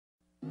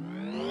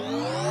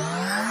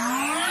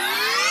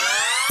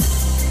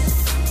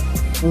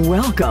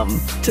Welcome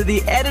to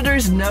the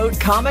Editor's Note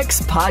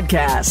Comics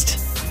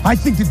Podcast. I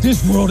think that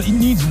this world, it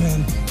needs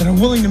men that are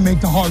willing to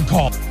make the hard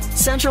call.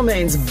 Central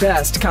Maine's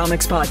best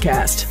comics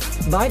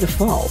podcast, by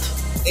default.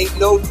 Ain't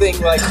no thing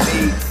like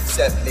me,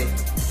 except me.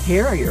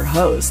 Here are your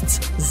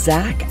hosts,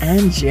 Zach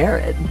and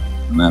Jared.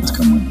 Matt's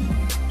come with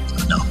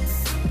me. No.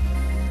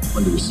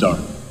 When do we start?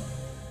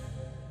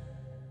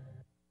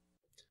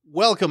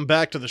 Welcome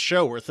back to the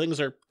show where things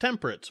are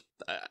temperate.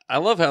 I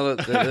love how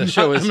the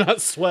show is I'm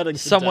not sweating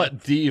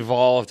somewhat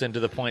de-evolved into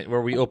the point where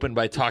we open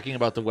by talking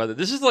about the weather.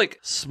 This is like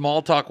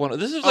small talk one.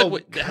 This is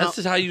like this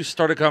is how you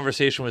start a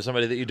conversation with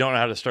somebody that you don't know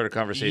how to start a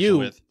conversation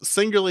with.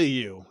 Singularly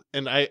you.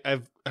 And I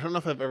don't know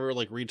if I've ever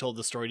like retold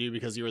the story to you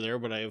because you were there,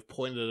 but I have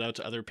pointed it out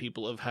to other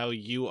people of how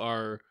you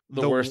are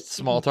the worst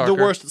small talker. The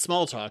worst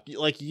small talk.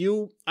 Like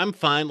you, I'm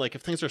fine. Like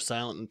if things are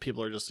silent and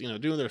people are just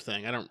doing their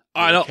thing, I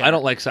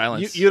don't like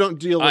silence. You don't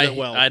deal with it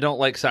well. I don't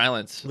like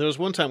silence. There was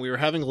one time we were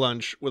having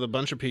lunch with a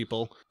bunch of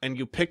people, and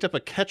you picked up a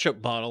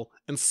ketchup bottle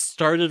and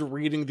started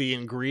reading the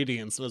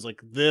ingredients. And I was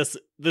like, "This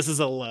is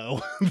a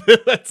low.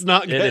 It's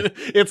not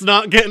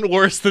getting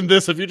worse than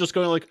this." If you're just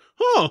going like,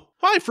 "Oh,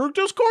 high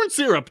fructose corn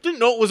syrup. Didn't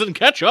know it was in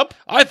ketchup.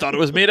 I thought it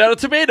was made out of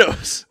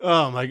tomatoes."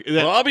 Oh my!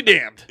 Well, I'll be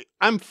damned.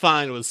 I'm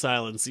fine with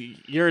silence.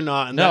 You're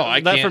not. And no, that, I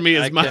that can't. For me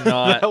is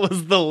cannot. That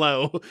was the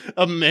low.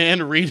 A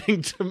man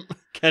reading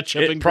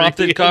ketchup. It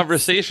prompted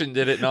conversation,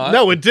 did it not?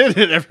 No, it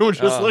didn't. Everyone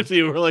just looked at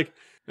you. We're like,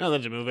 no, that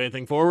didn't move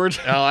anything forward.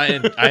 No, I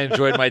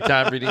enjoyed my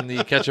time reading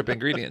the ketchup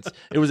ingredients.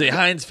 It was a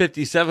Heinz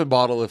 57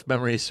 bottle, if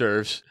memory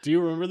serves. Do you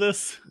remember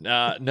this?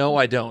 No,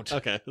 I don't.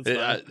 Okay, that's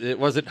fine. It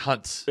wasn't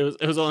Hunt's.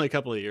 It was only a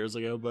couple of years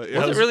ago, but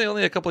was it really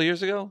only a couple of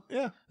years ago?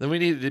 Yeah. Then we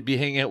needed to be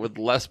hanging out with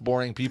less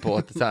boring people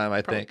at the time.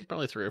 I think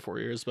probably 3 or 4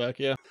 years back.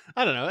 Yeah,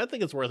 I don't know. I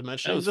think it's worth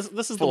mentioning.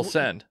 This is full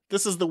send.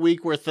 This is the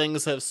week where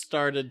things have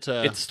started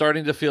to. It's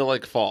starting to feel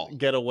like fall.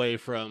 Get away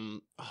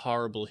from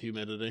horrible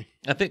humidity.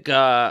 I think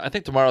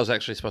tomorrow's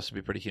actually supposed to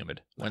be pretty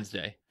humid.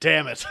 Wednesday.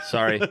 Damn it!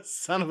 Sorry,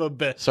 son of a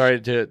bitch.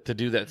 Sorry to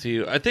do that to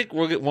you. I think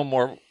we'll get one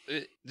more.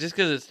 Just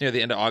because it's near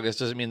the end of August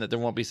doesn't mean that there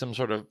won't be some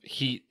sort of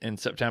heat in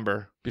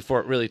September before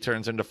it really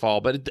turns into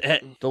fall. But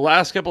the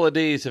last couple of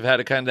days have had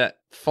a kind of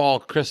fall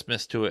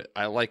Christmas to it.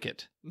 I like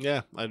it.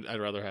 Yeah,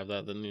 I'd rather have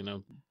that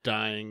than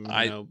dying,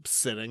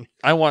 sitting.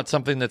 I want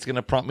something that's going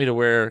to prompt me to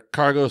wear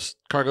cargo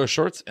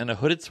shorts and a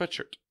hooded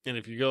sweatshirt. And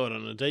if you go out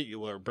on a date, you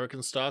wear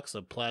Birkenstocks,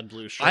 a plaid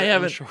blue shirt,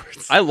 and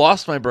shorts. I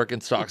lost my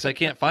Birkenstocks. I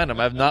can't find them.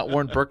 I've not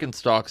worn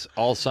Birkenstocks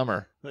all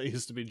summer. That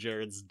used to be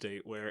Jared's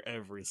date wear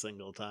every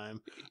single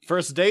time.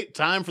 First date,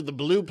 time for the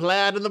blue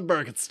plaid and the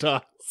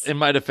Birkenstocks. In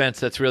my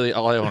defense, that's really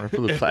all I own are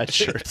blue plaid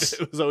shirts.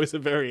 It was always a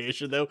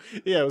variation, though.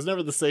 Yeah, it was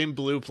never the same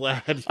blue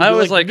plaid. I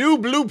was like, new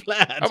blue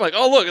plaid. I'm like,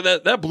 oh,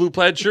 look, that blue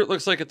plaid shirt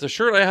looks like it's a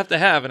shirt I have to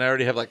have, and I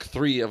already have like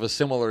 3 of a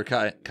similar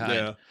kind.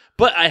 Yeah.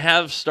 But I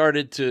have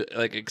started to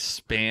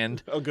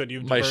expand. Oh, good,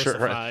 you've my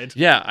diversified. Shirt.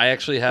 Yeah, I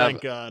actually have.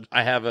 Thank God.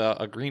 I have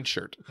a green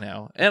shirt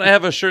now, and I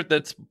have a shirt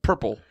that's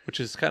purple, which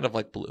is kind of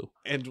like blue.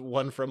 And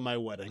one from my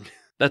wedding.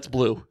 That's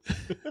blue.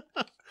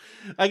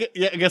 I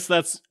guess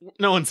that's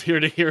no one's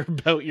here to hear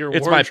about your.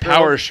 It's wardrobe. my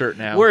power shirt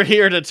now. We're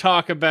here to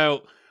talk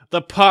about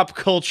the pop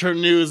culture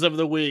news of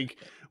the week.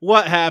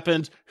 What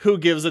happened? Who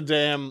gives a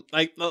damn?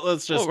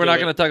 Let's just. We're not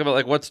going to talk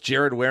about what's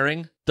Jared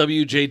wearing.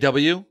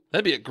 WJW.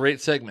 That'd be a great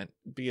segment.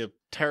 Be a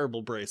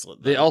terrible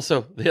bracelet. They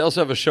also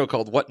have a show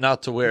called What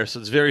Not to Wear, so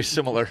it's very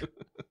similar.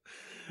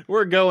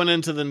 We're going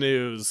into the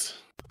news.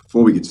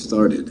 Before we get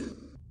started,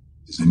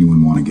 does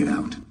anyone want to get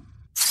out?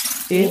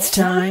 It's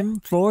time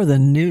for the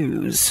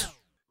news.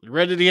 You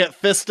ready to get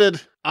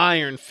fisted?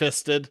 Iron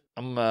fisted.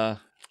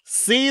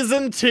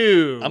 Season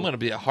 2. I'm going to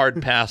be a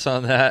hard pass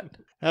on that.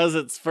 Has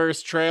its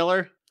first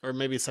trailer, or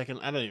maybe second.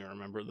 I don't even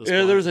remember at this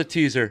point. There was a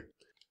teaser.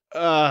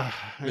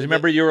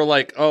 Remember, you were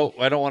like, "Oh,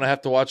 I don't want to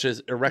have to watch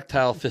his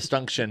erectile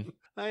fistunction."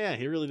 Oh yeah,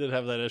 he really did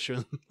have that issue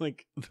in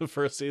like the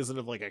first season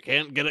of like, I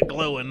can't get it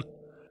glowing.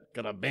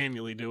 Gotta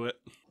manually do it.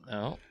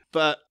 Oh.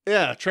 But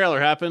yeah, trailer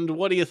happened.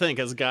 What do you think,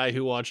 as a guy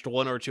who watched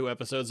 1 or 2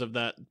 episodes of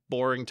that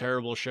boring,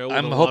 terrible show with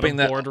I'm hoping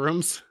that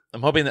boardrooms?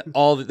 I'm hoping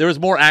that there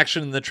was more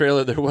action in the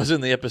trailer there was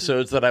in the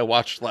episodes that I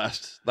watched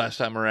last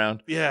time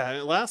around.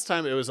 Yeah, last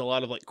time it was a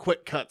lot of like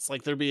quick cuts.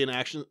 Like there'd be an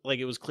action, like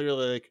it was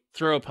clearly like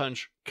throw a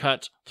punch,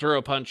 cut, throw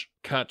a punch,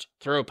 cut,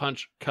 throw a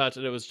punch, cut,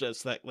 and it was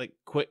just that like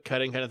quick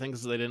cutting kind of thing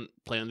because they didn't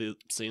plan the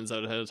scenes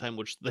out ahead of time,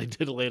 which they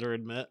did later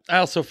admit. I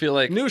also feel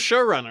like new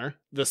showrunner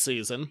this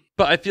season,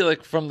 but I feel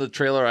like from the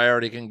trailer I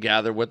already can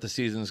gather what the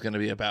season's going to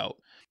be about.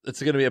 It's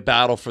going to be a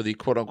battle for the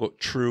quote-unquote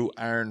true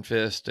Iron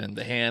Fist, and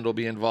the hand will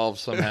be involved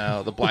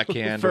somehow, the Black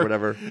Hand or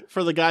whatever.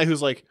 For the guy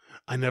who's like,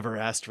 I never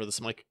asked for this.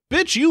 I'm like,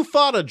 bitch, you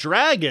fought a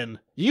dragon.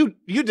 You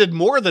did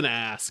more than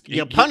ask.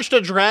 You punched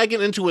a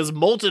dragon into his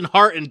molten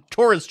heart and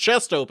tore his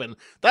chest open.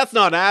 That's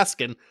not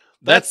asking.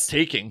 That's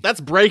taking.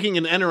 That's breaking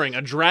and entering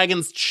a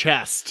dragon's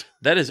chest.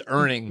 That is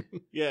earning.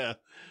 Yeah.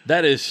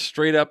 That is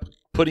straight up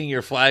putting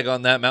your flag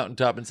on that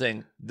mountaintop and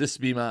saying, this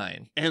be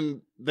mine.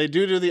 And they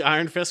do the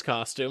Iron Fist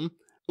costume.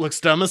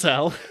 Looks dumb as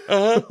hell.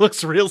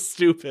 Looks real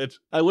stupid.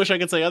 I wish I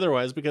could say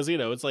otherwise because,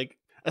 it's like,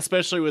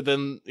 especially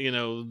within,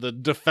 the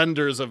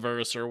Defenders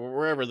averse or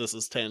wherever this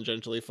is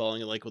tangentially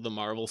falling, like with the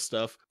Marvel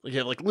stuff. Like you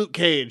have like Luke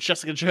Cage,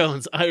 Jessica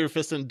Jones, Iron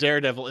Fist, and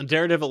Daredevil. And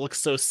Daredevil looks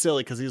so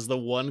silly because he's the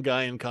one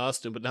guy in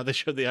costume, but now they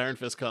showed the Iron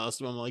Fist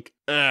costume. I'm like,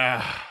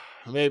 I'm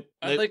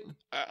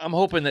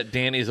hoping that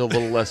Danny's a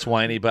little less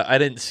whiny, but I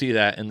didn't see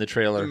that in the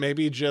trailer.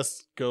 maybe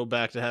just go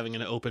back to having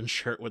an open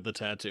shirt with the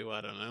tattoo.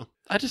 I don't know.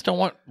 I just don't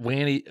want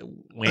Wanny.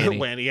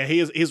 Wanny, yeah,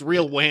 he's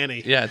real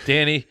Wanny. Yeah,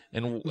 Danny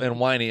and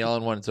whiny all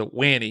in one. So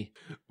Wanny.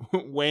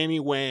 Wanny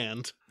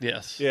Wand.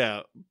 Yes.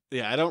 Yeah,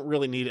 I don't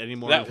really need any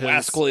more That of his...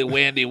 wascally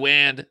Wandy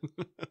Wand.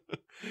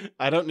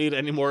 I don't need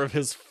any more of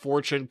his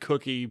fortune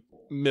cookie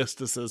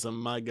mysticism,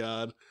 my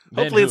god.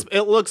 Man Hopefully who-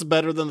 it looks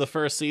better than the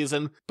first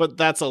season, but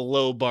that's a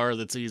low bar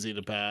that's easy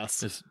to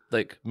pass. It's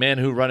like man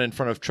who run in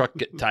front of truck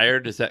get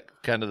tired. Is that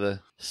kind of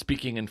the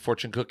speaking in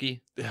fortune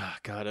cookie? Yeah,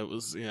 god, it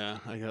was,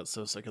 I got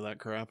so sick of that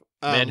crap.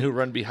 Man who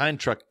run behind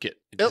truck get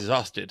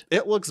exhausted.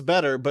 It looks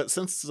better, but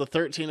since it's a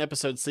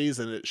 13-episode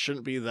season, it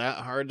shouldn't be that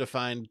hard to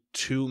find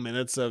 2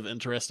 minutes of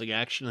interesting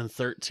action in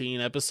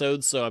 13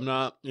 episodes, so I'm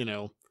not,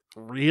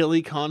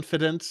 really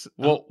confident.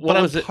 Well, but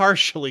I'm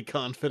partially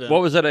confident.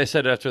 What was it I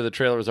said after the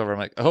trailer was over? I'm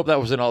like, I hope that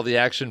wasn't all the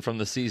action from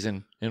the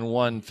season in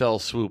one fell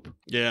swoop.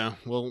 Yeah,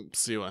 we'll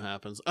see what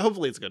happens.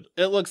 Hopefully it's good.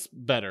 It looks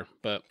better,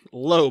 but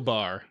low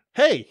bar.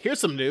 Hey, here's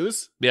some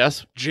news.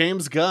 Yes.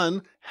 James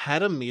Gunn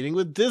had a meeting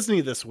with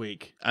Disney this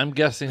week. I'm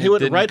guessing he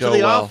went didn't right to go the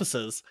well.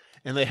 offices,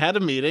 and they had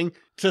a meeting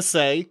to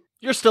say,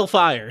 you're still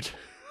fired.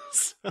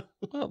 So,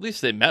 well, at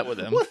least they met with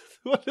him.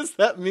 What is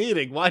that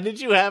meeting? Why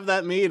did you have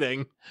that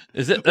meeting?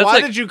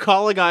 Why did you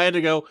call a guy in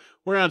to go,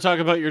 we're going to talk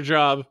about your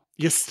job?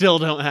 You still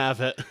don't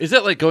have it. Is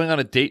that like going on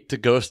a date to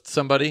ghost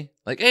somebody?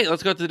 Like, hey,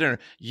 let's go out to dinner.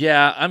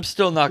 Yeah, I'm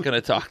still not going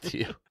to talk to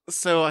you.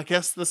 So I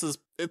guess it's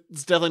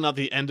definitely not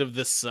the end of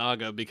this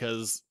saga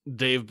because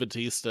Dave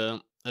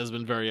Bautista has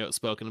been very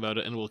outspoken about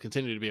it and will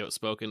continue to be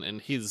outspoken.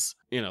 And he's,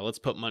 let's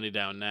put money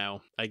down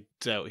now. I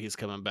doubt he's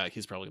coming back.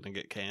 He's probably going to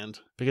get canned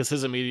because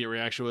his immediate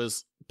reaction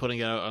was putting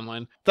it out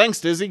online.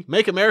 Thanks, Disney.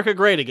 Make America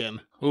great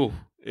again. Ooh.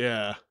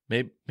 Yeah.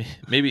 Maybe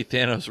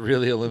Thanos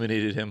really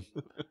eliminated him.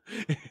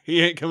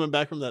 He ain't coming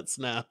back from that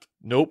snap.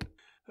 Nope.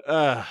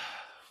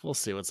 We'll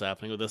see what's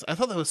happening with this. I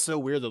thought that was so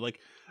weird that like,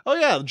 oh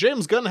yeah,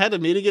 James Gunn had a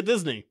meeting at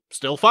Disney.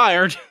 Still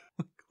fired.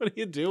 What are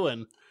you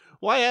doing?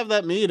 Why have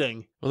that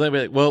meeting? Well, they'd be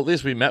like, well, at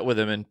least we met with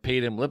him and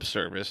paid him lip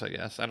service, I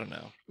guess. I don't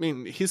know. I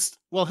mean,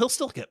 he'll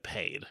still get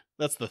paid.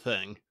 That's the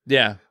thing.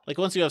 Yeah. Like,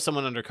 once you have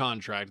someone under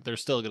contract, they're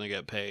still going to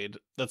get paid.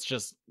 That's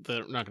just,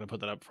 they're not going to put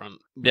that up front.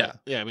 But, yeah.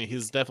 Yeah, I mean,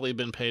 he's definitely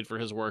been paid for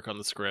his work on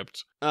the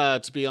script.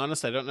 To be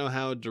honest, I don't know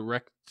how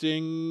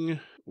directing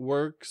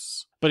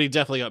works, but he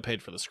definitely got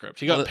paid for the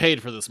script. He got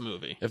paid for this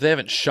movie. If they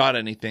haven't shot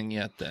anything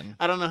yet, then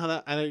I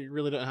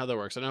really don't know how that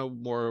works. I know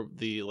more of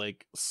the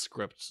like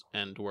script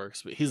end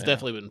works, but he's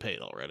definitely been paid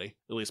already,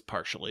 at least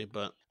partially.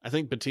 But I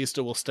think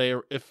Bautista will stay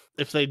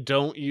if they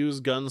don't use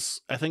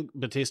guns. I think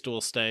Bautista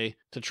will stay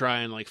to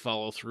try and like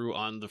follow through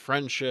on the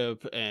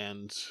friendship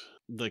and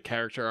the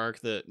character arc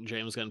that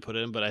James Gunn put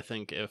in. But I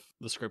think if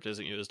the script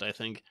isn't used, I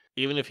think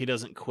even if he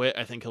doesn't quit,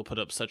 I think he'll put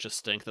up such a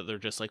stink that they're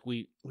just like,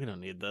 we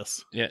don't need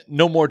this. Yeah,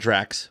 no more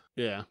Drax.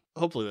 Yeah,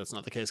 hopefully that's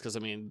not the case because I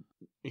mean,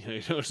 you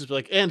don't just be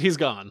like, and he's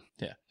gone.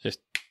 Yeah, just.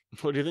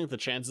 What do you think the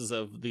chances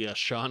of the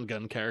Sean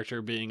Gunn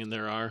character being in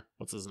there are?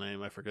 What's his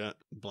name? I forgot.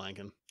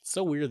 Blanking. It's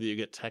so weird that you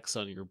get texts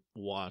on your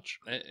watch.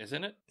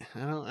 Isn't it?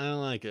 I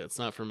don't like it. It's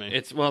not for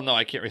me. No,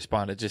 I can't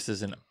respond. It just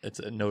isn't. It's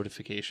a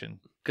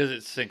notification because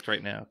it's synced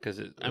right now.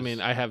 I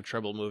mean, I have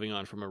trouble moving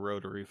on from a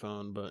rotary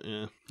phone, but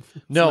yeah.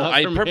 No,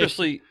 I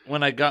purposely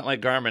when I got my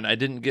Garmin, I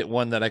didn't get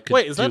one that I could.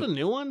 Wait, is that a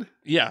new one?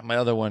 Yeah, my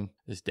other one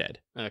is dead.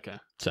 Okay.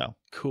 So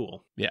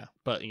cool. Yeah,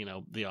 but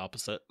the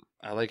opposite.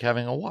 I like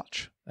having a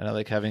watch, and I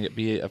like having it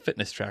be a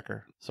fitness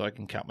tracker so I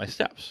can count my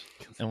steps.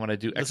 And when I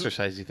do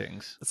exercisey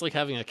things, it's like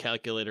having a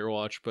calculator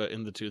watch, but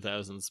in the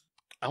 2000s.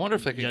 I wonder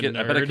if I could get.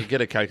 I bet I could get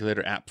a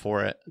calculator app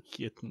for it.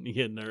 You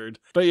nerd.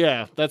 But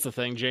yeah, that's the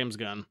thing. James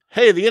Gunn.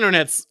 Hey, the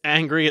internet's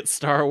angry at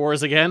Star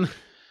Wars again.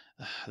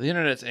 The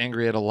internet's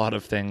angry at a lot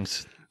of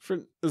things.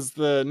 As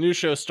the new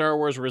show Star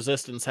Wars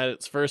Resistance had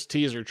its first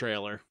teaser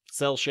trailer.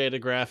 Cell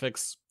shaded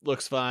graphics,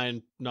 looks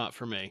fine, not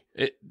for me.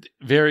 And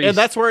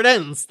that's where it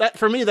ends.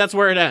 For me, that's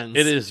where it ends.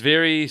 It is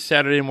very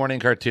Saturday morning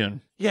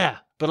cartoon. Yeah,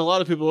 but a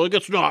lot of people are like,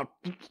 it's not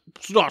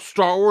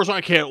Star Wars,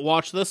 I can't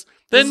watch this.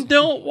 Then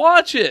don't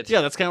watch it. Yeah,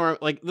 that's kind of where,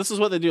 like, this is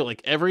what they do.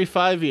 Like, every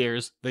 5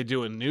 years, they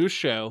do a new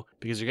show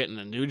because you're getting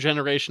a new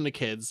generation of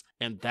kids,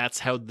 and that's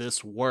how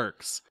this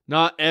works.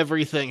 Not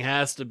everything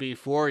has to be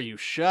for you.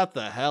 Shut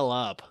the hell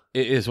up.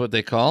 It is what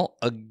they call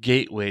a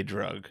gateway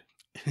drug.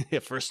 Yeah,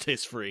 first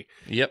taste free.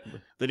 Yep.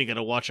 Then you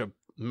gotta watch a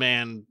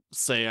man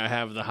say, I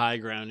have the high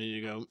ground, and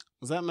you go,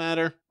 does that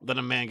matter? Then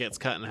a man gets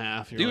cut in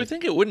half. You would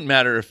think it wouldn't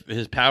matter if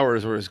his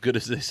powers were as good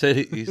as they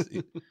said.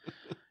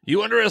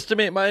 You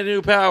underestimate my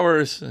new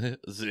powers.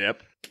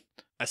 Zip.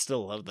 I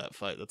still love that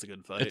fight. That's a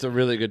good fight. It's a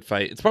really good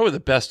fight. It's probably the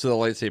best of the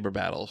lightsaber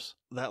battles.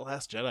 That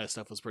Last Jedi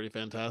stuff was pretty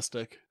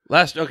fantastic.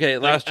 Last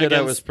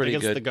Jedi was pretty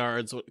against good. The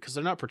guards, because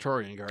they're not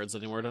Praetorian guards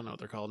anymore. I don't know what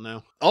they're called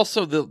now.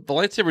 Also, the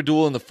lightsaber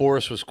duel in the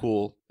Force was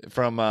cool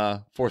from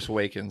Force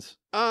Awakens.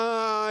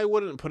 I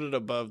wouldn't put it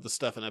above the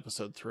stuff in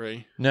Episode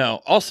 3.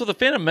 No. Also, the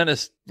Phantom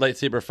Menace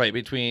lightsaber fight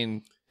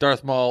between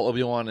Darth Maul,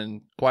 Obi-Wan,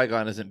 and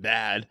Qui-Gon isn't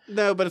bad.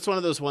 No, but it's one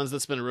of those ones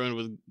that's been ruined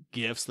with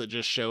GIFs that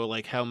just show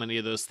like how many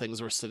of those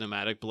things were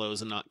cinematic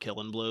blows and not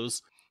killing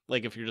blows.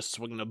 Like if you're just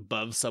swinging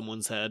above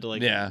someone's head,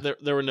 like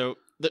there were no.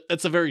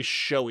 It's a very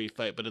showy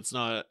fight, but it's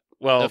not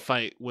a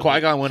fight. With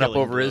Qui-Gon went up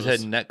over blows. his head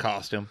and net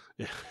cost him.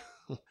 Yeah.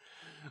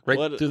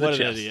 Right through the what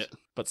chest. An idiot.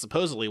 But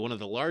supposedly one of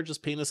the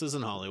largest penises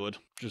in Hollywood.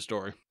 True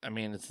story. I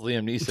mean, it's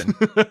Liam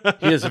Neeson.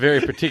 He has a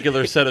very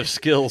particular set of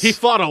skills. He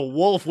fought a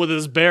wolf with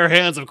his bare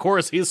hands. Of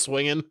course, he's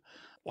swinging.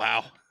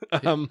 Wow.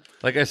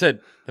 Like I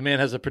said, the man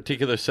has a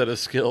particular set of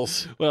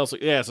skills. Well, so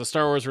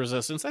Star Wars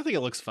Resistance, I think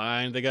it looks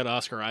fine. They got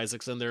Oscar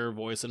Isaacs in their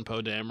voice and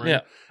Poe Dameron.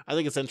 Yeah. I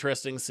think it's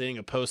interesting seeing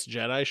a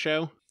post-Jedi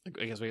show.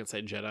 I guess we can't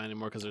say Jedi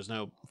anymore because there's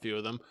no few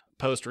of them.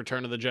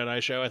 Post-Return of the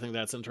Jedi show, I think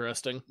that's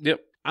interesting. Yep.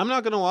 I'm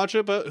not going to watch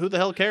it, but who the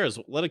hell cares?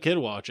 Let a kid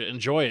watch it.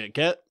 Enjoy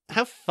it.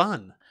 Have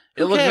fun.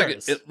 It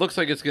looks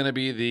like it's going to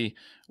be the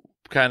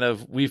kind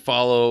of we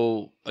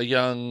follow a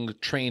young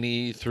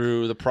trainee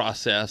through the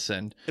process,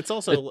 and it's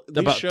also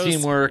about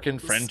teamwork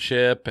and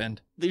friendship.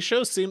 And these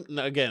shows seem,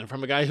 again,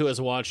 from a guy who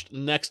has watched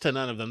next to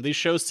none of them, these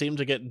shows seem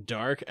to get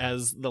dark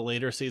as the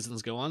later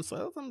seasons go on.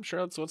 So I'm sure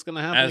that's what's going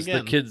to happen as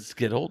again. the kids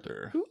get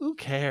older. Who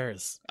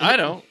cares? I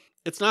don't.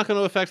 It's not going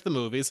to affect the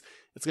movies.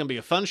 It's going to be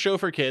a fun show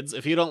for kids.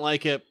 If you don't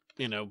like it,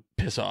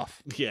 piss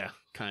off. Yeah,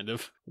 kind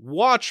of.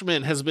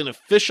 Watchmen has been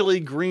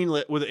officially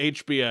greenlit with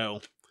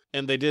HBO.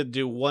 And they did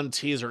do one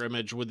teaser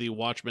image with the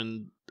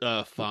Watchmen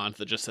font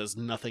that just says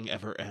 "Nothing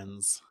ever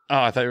ends."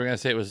 Oh, I thought you were going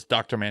to say it was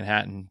Dr.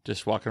 Manhattan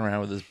just walking around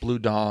with his blue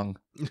dong.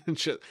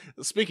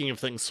 Speaking of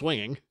things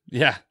swinging.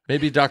 Yeah,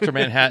 maybe Dr.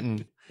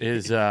 Manhattan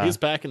is... he's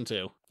back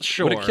into.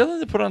 Sure. Would it kill him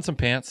to put on some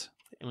pants?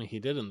 I mean, he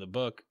did in the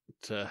book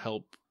to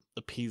help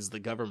appease the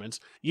government.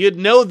 You'd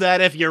know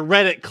that if you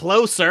read it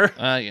closer.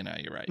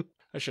 You're right.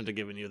 I shouldn't have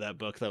given you that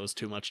book. That was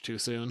too much too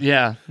soon.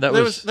 Yeah, there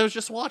was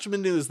just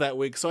Watchmen news that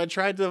week, so I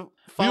tried to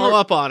follow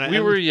up on it. We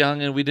were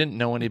young and we didn't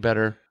know any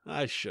better.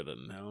 I should have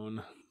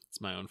known.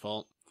 It's my own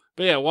fault.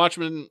 But yeah,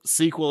 Watchmen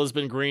sequel has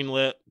been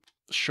greenlit.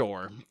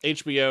 Sure.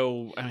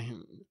 HBO, I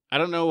mean, I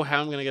don't know how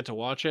I'm going to get to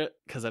watch it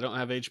because I don't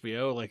have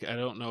HBO. Like, I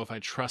don't know if I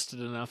trust it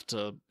enough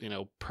to,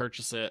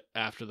 purchase it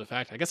after the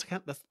fact. I guess I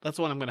can't. That's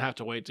what I'm going to have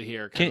to wait to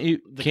hear. Can't you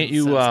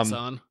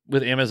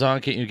with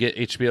Amazon, can't you get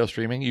HBO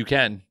streaming? You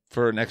can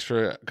for an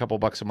extra couple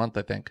bucks a month,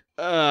 I think.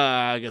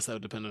 I guess that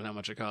would depend on how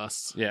much it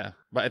costs. Yeah,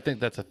 but I think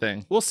that's a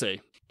thing. We'll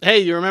see. Hey,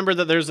 you remember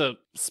that there's a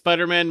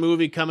Spider-Man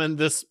movie coming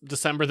this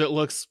December that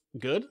looks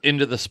good?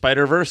 Into the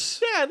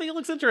Spider-Verse? Yeah, I think it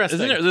looks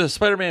interesting. Isn't there? There's a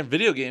Spider-Man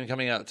video game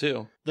coming out,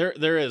 too.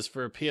 There is,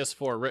 for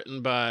PS4,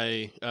 written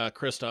by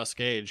Christos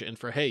Gage. And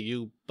for,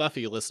 you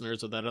Buffy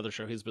listeners of that other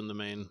show, he's been the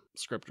main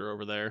scripter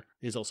over there.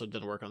 He's also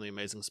done work on The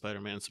Amazing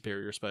Spider-Man,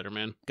 Superior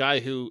Spider-Man. Guy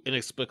who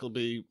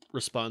inexplicably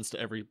responds to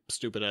every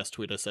stupid-ass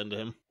tweet I send to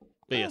him.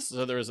 But yes,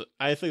 so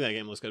I think that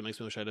game looks good. It makes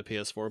me wish I had a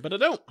PS4, but I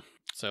don't.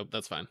 So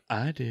that's fine.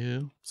 I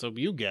do. So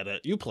you get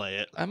it. You play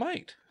it. I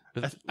might.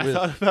 I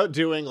thought about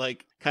doing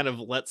kind of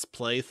let's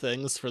play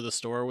things for the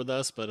store with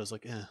us, but I was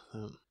like,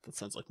 that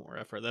sounds like more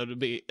effort. That would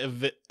be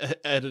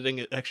editing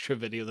an extra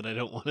video that I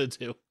don't want to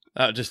do.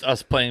 Just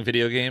us playing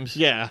video games?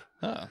 Yeah.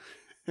 Oh.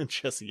 And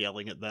just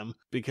yelling at them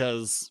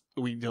because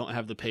we don't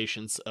have the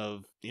patience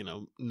of,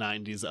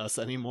 90s us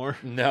anymore.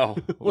 No,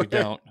 we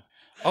don't.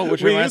 Oh,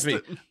 which reminds me,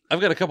 I've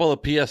got a couple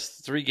of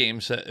PS3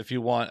 games that if you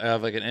want. I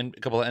have a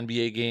couple of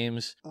NBA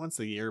games. Once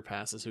the year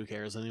passes, who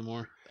cares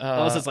anymore?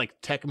 Unless it's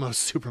like Tecmo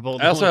Super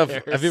Bowl. I also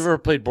have. Have you ever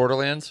played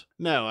Borderlands?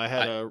 No, I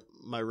had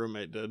my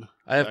roommate did.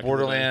 I have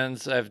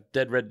Borderlands. I have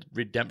Dead Red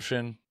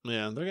Redemption.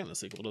 Yeah, they're getting a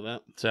sequel to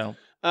that. So.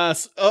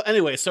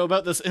 Anyway, so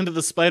about this Into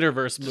the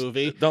Spider-Verse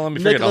movie, don't let me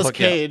forget. Nicolas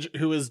Cage,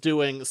 who is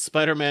doing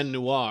Spider-Man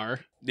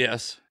Noir.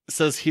 Yes.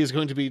 Says he's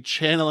going to be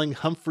channeling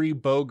Humphrey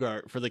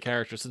Bogart for the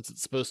character since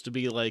it's supposed to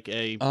be like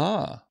a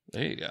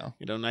there you go,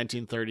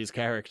 1930s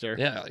character.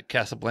 Yeah, like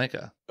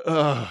Casablanca.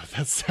 Oh,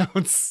 that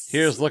sounds.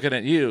 Here's looking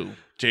at you,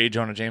 J.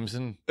 Jonah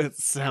Jameson. It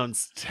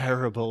sounds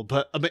terrible,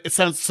 but it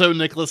sounds so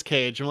Nicolas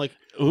Cage. I'm like,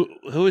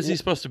 who is he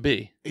supposed to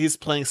be? He's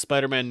playing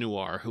Spider-Man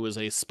Noir, who is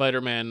a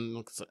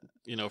Spider-Man,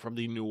 from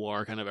the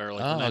noir kind of era,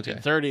 like the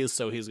 1930s.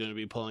 So he's going to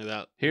be pulling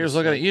that. Here's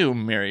looking at you,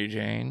 Mary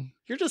Jane.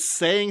 You're just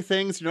saying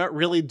things. You're not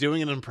really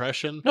doing an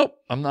impression. Nope,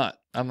 I'm not.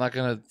 I'm not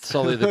going to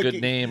sully the good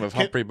name of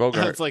Humphrey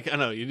Bogart. It's like, I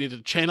know, you need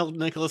to channel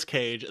Nicolas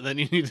Cage, and then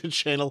you need to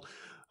channel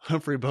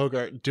Humphrey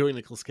Bogart doing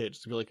Nicolas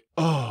Cage to be like,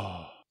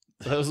 oh.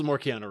 That was more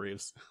Keanu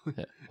Reeves.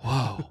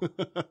 Whoa.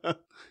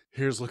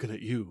 Here's looking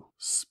at you,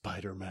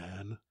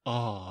 Spider-Man.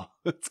 Oh,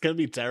 it's going to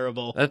be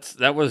terrible.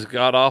 That was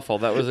god-awful.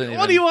 That wasn't even...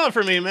 What do you want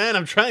from me, man?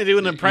 I'm trying to do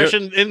an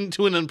impression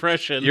into an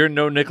impression. You're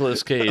no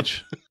Nicolas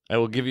Cage. I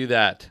will give you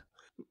that.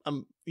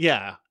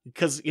 Yeah,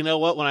 because you know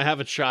what? When I have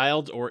a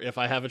child, or if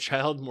I have a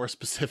child more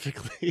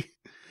specifically,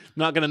 I'm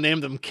not going to name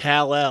them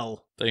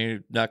Kal-El. Then you're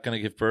not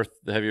going to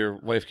have your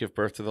wife give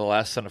birth to the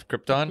last son of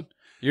Krypton?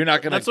 You're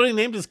not going to... That's what he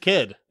named his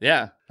kid.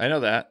 Yeah, I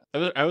know that.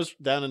 I was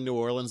down in New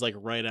Orleans, like,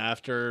 right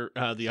after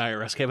the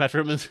IRS came after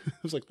him, and I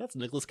was like, that's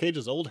Nicolas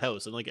Cage's old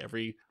house, and, like,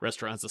 every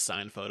restaurant has a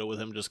signed photo with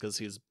him just because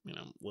he's,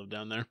 lived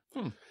down there.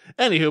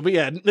 Anywho, but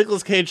yeah,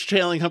 Nicolas Cage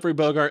channeling Humphrey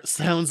Bogart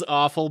sounds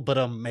awful, but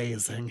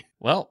amazing.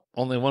 Well,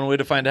 only one way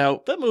to find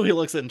out. That movie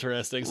looks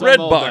interesting, so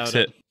I'm all Redbox about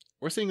it.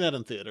 We're seeing that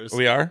in theaters.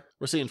 We are?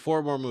 We're seeing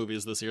 4 more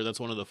movies this year.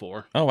 That's one of the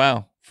 4. Oh,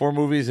 wow. 4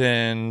 movies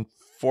and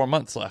 4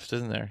 months left,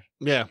 isn't there?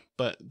 Yeah,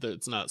 but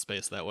it's not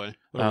spaced that way.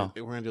 Oh.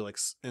 We're going to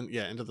do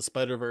Into the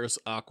Spider-Verse,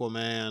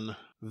 Aquaman,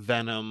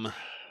 Venom,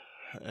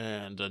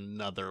 and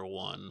another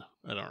one.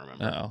 I don't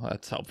remember. Oh,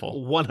 that's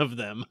helpful. One of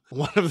them.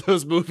 One of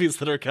those movies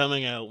that are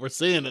coming out. We're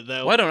seeing it,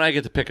 though. Why don't I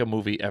get to pick a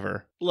movie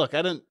ever? Look,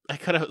 I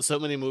cut out so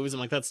many movies. I'm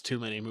like, that's too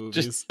many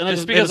movies. Just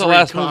and because the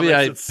last movie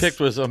I picked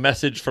was A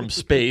Message from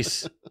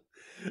Space.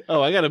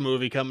 Oh, I got a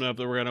movie coming up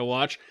that we're going to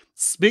watch.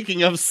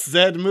 Speaking of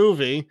said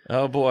movie.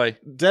 Oh, boy.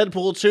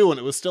 Deadpool 2, when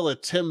it was still a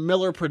Tim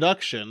Miller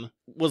production,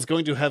 was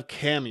going to have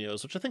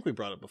cameos, which I think we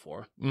brought up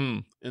before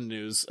in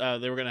news.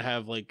 They were going to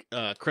have,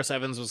 Chris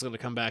Evans was going to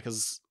come back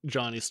as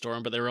Johnny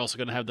Storm, but they were also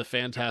going to have the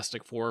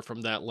Fantastic Four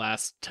from that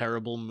last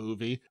terrible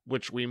movie,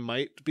 which we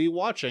might be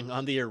watching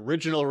on the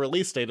original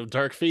release date of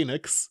Dark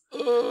Phoenix.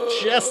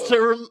 Just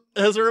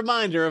as a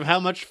reminder of how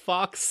much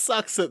Fox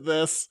sucks at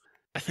this.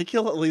 I think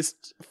you'll at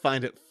least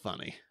find it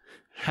funny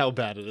how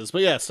bad it is.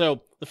 But yeah,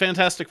 so the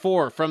Fantastic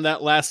Four from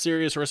that last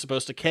series were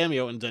supposed to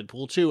cameo in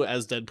Deadpool 2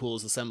 as Deadpool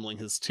is assembling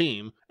his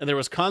team, and there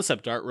was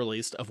concept art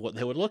released of what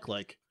they would look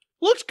like.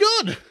 Looked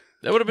good!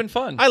 That would have been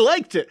fun. I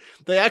liked it.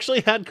 They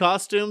actually had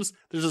costumes.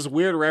 There's this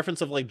weird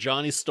reference of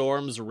Johnny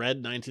Storm's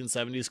red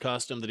 1970s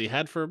costume that he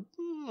had for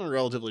a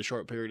relatively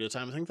short period of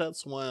time. I think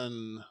that's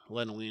when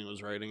Len Wein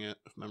was writing it,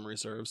 if memory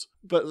serves.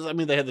 But,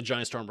 they had the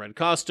Johnny Storm red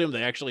costume.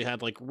 They actually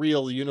had,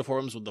 real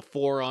uniforms with the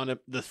 4 on it.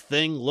 The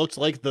Thing looked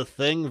like the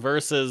Thing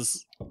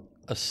versus...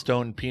 a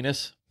stone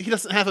penis? He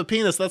doesn't have a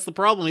penis. That's the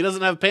problem. He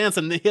doesn't have pants,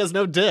 and he has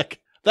no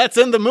dick. That's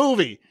in the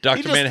movie.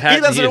 Dr.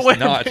 Manhattan, he is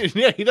not.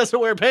 Yeah, he doesn't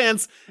wear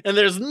pants, and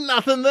there's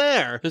nothing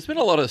there. There's been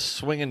a lot of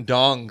swing and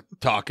dong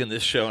talk in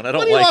this show, and I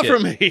don't like it. What do you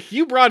want from me?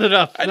 You brought it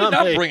up. I did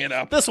not bring it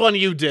up. This one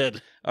you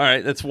did. All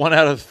right, that's 1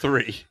 out of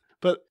 3.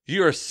 But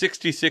you are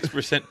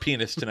 66%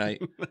 penis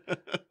tonight.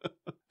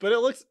 But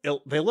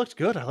they looked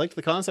good. I liked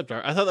the concept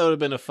art. I thought that would have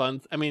been a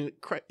fun...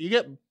 you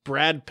get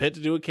Brad Pitt to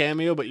do a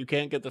cameo, but you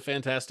can't get the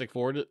Fantastic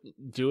Four to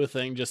do a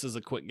thing just as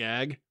a quick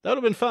gag. That would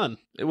have been fun.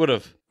 It would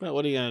have. But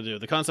what are you going to do?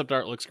 The concept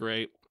art looks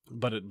great,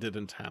 but it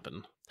didn't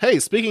happen. Hey,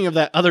 speaking of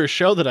that other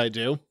show that I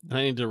do,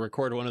 I need to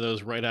record one of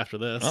those right after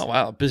this. Oh,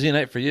 wow. Busy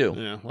night for you.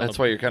 Yeah, that's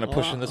why you're kind of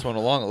pushing this one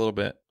along a little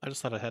bit. I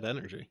just thought I had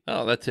energy.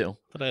 Oh, that too.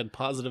 That I had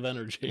positive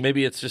energy.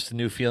 Maybe it's just a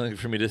new feeling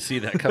for me to see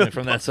that coming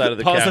from that side of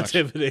the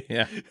Positivity. couch.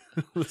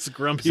 Yeah. This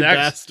grumpy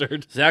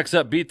bastard. Zach's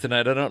upbeat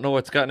tonight. I don't know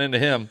what's gotten into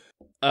him.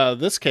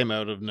 This came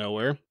out of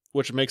nowhere,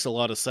 which makes a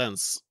lot of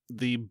sense.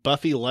 The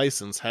Buffy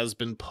license has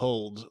been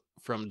pulled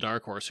from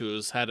Dark Horse, who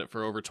has had it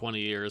for over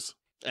 20 years.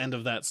 End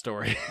of that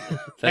story.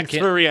 Thanks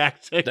for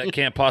reacting. That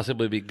can't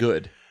possibly be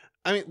good.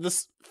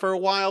 For a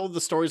while, the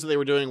stories that they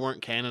were doing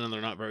weren't canon, and they're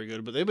not very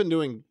good, but they've been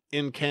doing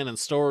in-canon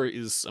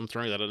stories, I'm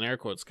throwing that in air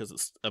quotes because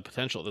it's a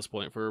potential at this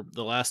point, for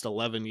the last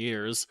 11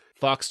 years.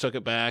 Fox took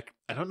it back.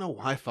 I don't know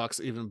why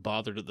Fox even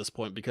bothered at this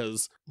point,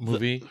 because...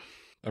 Movie?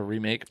 A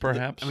remake,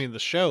 perhaps? The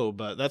show,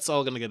 but that's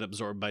all going to get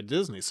absorbed by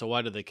Disney, so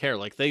why do they care?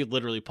 They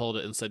literally pulled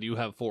it and said, you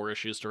have 4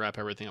 issues to wrap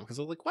everything up. Because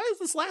they're like, why is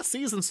this last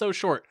season so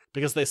short?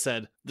 Because they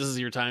said, this is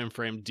your time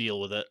frame, deal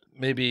with it.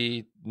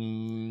 Maybe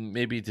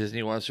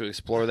Disney wants to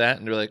explore that,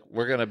 and they're like,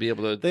 we're going to be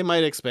able to... They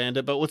might expand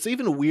it, but what's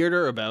even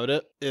weirder about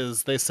it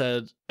is they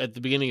said at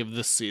the beginning of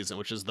this season,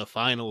 which is the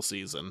final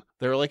season,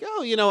 they were like,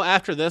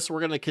 after this, we're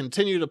going to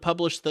continue to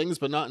publish things,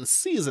 but not in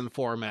season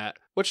format,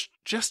 which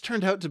just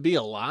turned out to be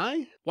a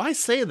lie? Why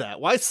say that?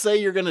 Why say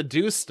you're going to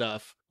do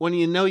stuff when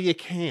you know you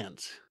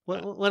can't?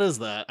 What is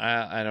that?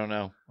 I don't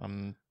know.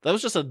 That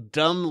was just a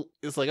dumb...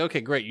 It's like,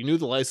 okay, great, you knew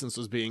the license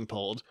was being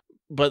pulled,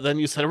 but then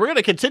you said, we're going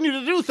to continue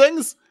to do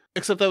things,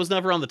 except that was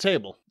never on the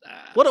table.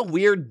 What a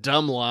weird,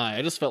 dumb lie.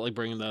 I just felt like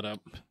bringing that up.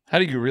 How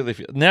do you really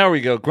feel? Now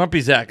we go.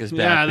 Grumpy Zach is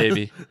back,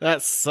 baby.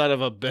 That son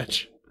of a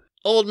bitch.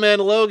 Old Man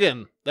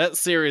Logan. That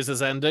series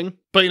is ending.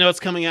 But you know what's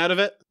coming out of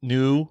it?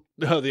 New.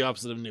 No, the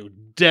opposite of new.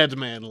 Dead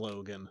Man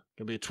Logan.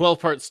 It'll be a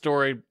 12-part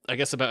story, I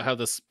guess, about how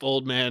this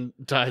old man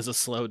dies a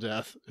slow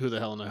death. Who the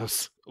hell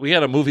knows? We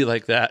had a movie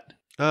like that.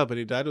 Oh, but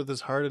he died with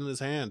his heart in his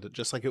hand,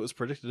 just like it was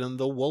predicted in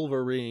The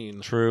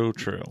Wolverine. True.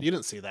 You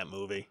didn't see that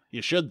movie.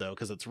 You should, though,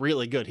 because it's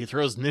really good. He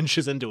throws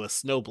ninjas into a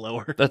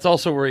snowblower. That's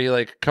also where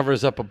he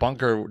covers up a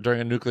bunker during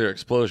a nuclear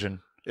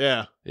explosion.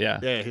 Yeah,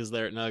 Yeah, he's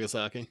there at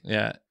Nagasaki.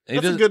 Yeah.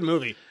 That's a good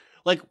movie.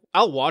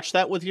 I'll watch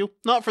that with you,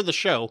 not for the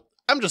show.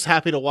 I'm just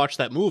happy to watch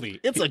that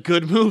movie. It's a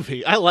good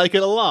movie. I like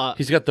it a lot.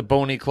 He's got the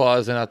bony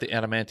claws and not the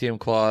adamantium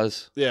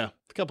claws. Yeah.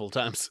 A couple of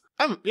times.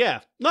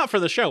 Not for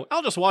the show.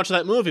 I'll just watch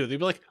that movie with you.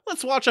 Be like,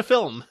 let's watch a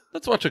film.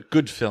 Let's watch a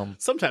good film.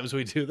 Sometimes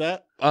we do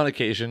that. On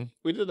occasion.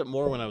 We did it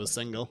more when I was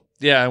single.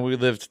 Yeah, and we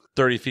lived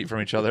 30 feet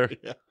from each other.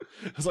 Yeah.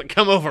 I was like,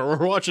 come over.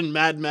 We're watching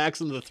Mad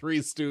Max and the Three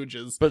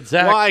Stooges. But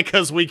Zach... Why?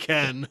 Because we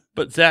can.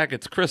 But Zach,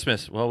 it's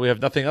Christmas. Well, we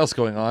have nothing else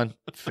going on.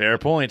 Fair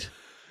point.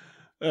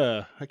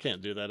 I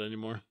can't do that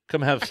anymore.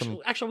 Come have some...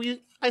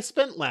 Actually, I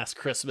spent last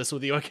Christmas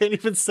with you. I can't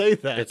even say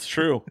that. It's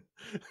true.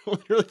 I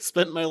literally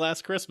spent my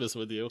last Christmas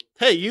with you.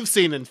 Hey, you've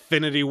seen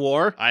Infinity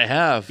War. I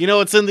have. You know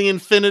what's in the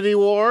Infinity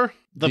War?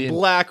 The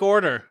Black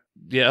Order.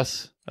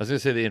 Yes. I was going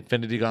to say the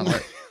Infinity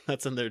Gauntlet.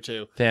 That's in there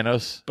too.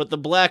 Thanos. But the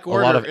Black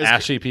Order a lot of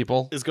ashy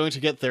people. is going to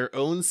get their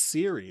own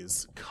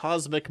series.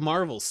 Cosmic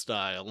Marvel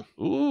style.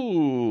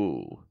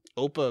 Ooh.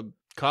 Opa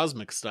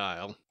Cosmic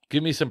style.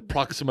 Give me some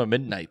Proxima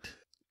Midnight.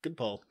 Good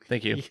pull.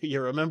 Thank you.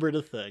 You remembered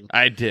a thing.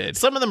 I did.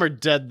 Some of them are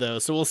dead, though,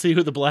 so we'll see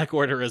who the Black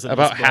Order is.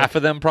 About half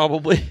of them,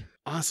 probably.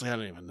 Honestly, I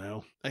don't even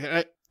know.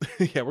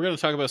 Yeah, we're going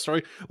to talk about a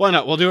story. Why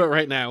not? We'll do it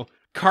right now.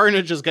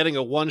 Carnage is getting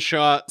a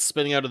one-shot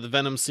spinning out of the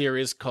Venom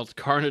series called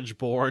Carnage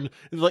Born.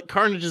 Like,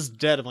 Carnage is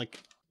dead. I'm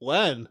like,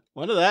 when?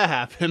 When did that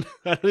happen?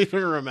 I don't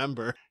even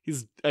remember.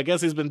 I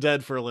guess he's been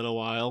dead for a little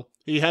while.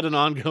 He had an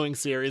ongoing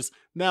series.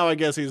 Now I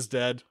guess he's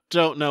dead.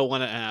 Don't know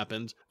when it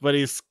happened, but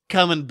he's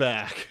coming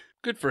back.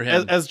 Good for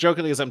him. As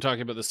jokingly as I'm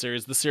talking about the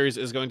series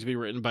is going to be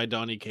written by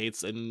Donny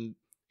Cates, and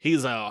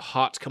he's a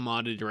hot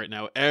commodity right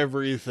now.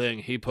 Everything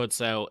he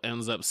puts out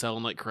ends up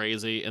selling like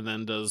crazy, and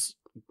then does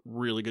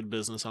really good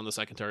business on the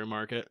secondary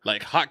market.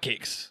 Like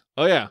hotcakes.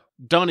 Oh yeah,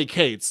 Donny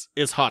Cates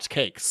is hot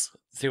cakes.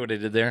 See what I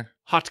did there?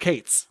 Hot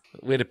Cates.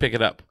 Way to pick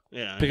it up.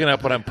 Yeah, picking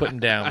up what I'm putting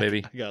down,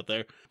 baby. I got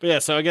there. But yeah,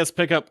 so I guess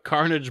pick up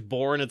Carnage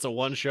Born. It's a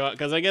one shot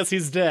because I guess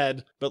he's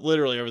dead. But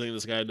literally everything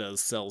this guy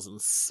does sells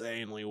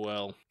insanely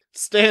well.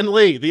 Stan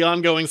Lee, the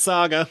ongoing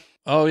saga.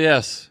 Oh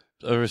yes,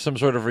 or some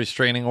sort of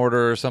restraining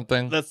order or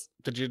something.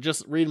 Did you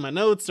just read my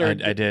notes? Or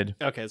I did.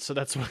 Okay, so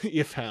that's what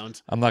you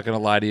found. I'm not going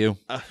to lie to you.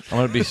 I'm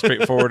going to be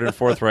straightforward and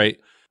forthright.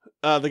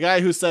 The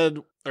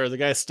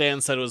guy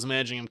Stan said was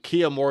managing him,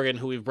 Kia Morgan,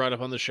 who we've brought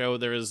up on the show,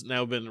 there has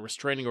now been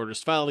restraining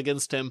orders filed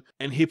against him,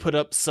 and he put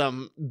up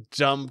some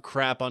dumb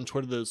crap on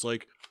Twitter that's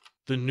like,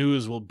 the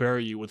news will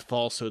bury you with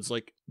falsehoods.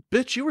 Like,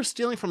 bitch, you were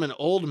stealing from an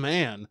old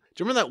man.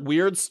 Do you remember that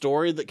weird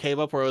story that came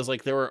up where it was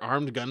like there were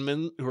armed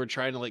gunmen who were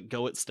trying to like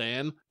go at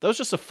Stan? That was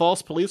just a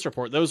false police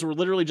report. Those were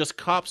literally just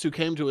cops who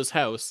came to his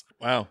house.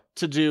 Wow.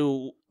 To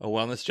do a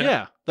wellness check?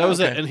 Yeah, that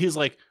was it. And he's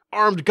like,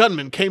 armed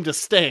gunmen came to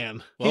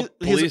Stan. Well,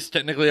 police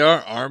technically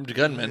are armed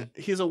gunmen.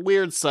 He's a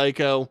weird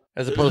psycho.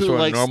 As opposed to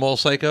a normal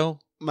psycho?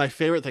 My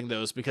favorite thing,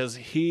 though, is because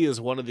he is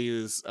one of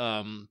these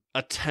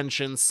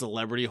attention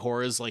celebrity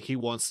whores. Like, he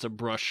wants to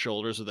brush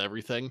shoulders with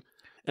everything.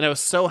 And I was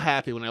so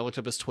happy when I looked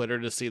up his Twitter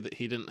to see that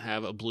he didn't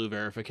have a blue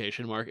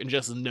verification mark, and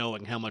just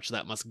knowing how much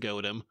that must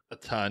goad him. A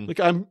ton.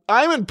 Like,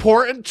 I'm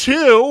important,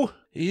 too!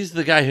 He's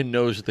the guy who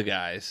knows the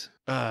guys.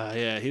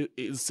 Yeah,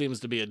 he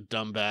seems to be a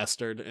dumb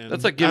bastard. And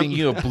that's like giving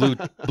you a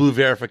blue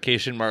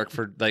verification mark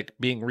for, like,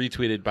 being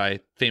retweeted by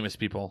famous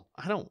people.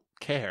 I don't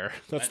care.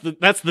 That's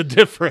the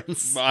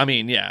difference. I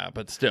mean, yeah,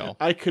 but still.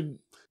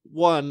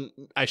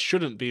 I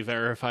shouldn't be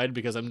verified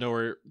because I'm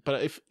nowhere,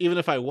 but even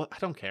if I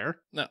don't care.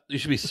 No, you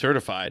should be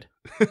certified.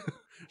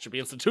 Should be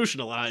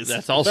institutionalized.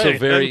 That's also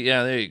there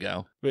you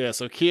go. But yeah,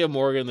 so Kia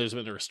Morgan, there's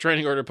been a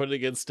restraining order put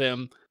against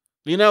him.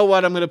 You know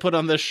what I'm going to put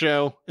on this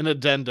show? An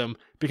addendum.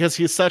 Because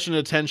he's such an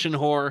attention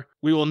whore,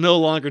 we will no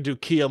longer do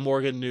Kia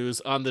Morgan news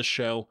on this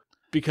show.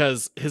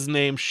 Because his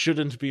name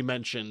shouldn't be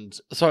mentioned.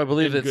 So I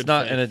believe it's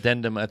not an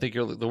addendum. I think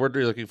the word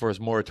you're looking for is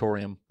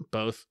moratorium.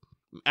 Both.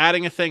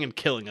 Adding a thing and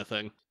killing a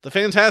thing. The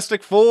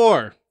Fantastic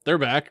Four. They're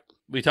back.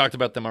 We talked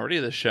about them already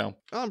this show.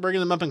 I'm bringing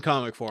them up in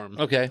comic form.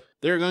 Okay.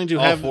 They're going to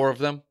have... All four of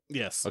them?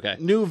 Yes. Okay.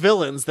 New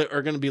villains that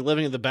are going to be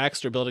living in the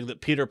Baxter building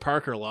that Peter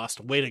Parker lost.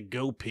 Way to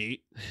go,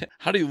 Pete.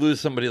 How do you lose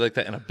somebody like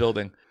that in a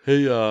building?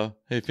 Hey,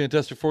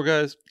 Fantastic Four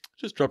guys.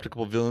 Just dropped a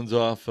couple villains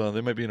off.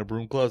 They might be in a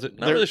broom closet.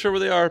 Not really sure where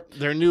they are.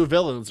 Their new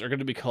villains are going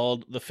to be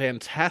called the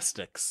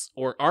Fantastics.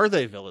 Or are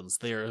they villains?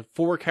 They are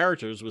four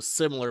characters with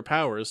similar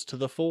powers to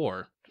the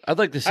four. I'd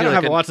like to see. I don't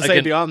have a lot to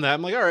say beyond that.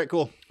 I'm like, all right,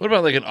 cool. What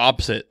about like an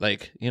opposite?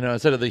 Like,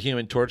 instead of the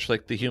Human Torch,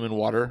 like the Human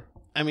Water?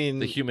 I mean...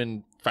 The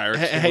Human Fire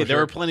Hey, there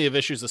were plenty of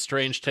issues of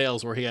Strange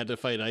Tales where he had to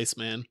fight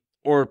Iceman.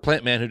 Or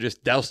Plant Man who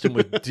just doused him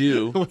with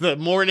dew. With a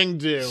morning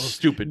dew.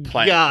 Stupid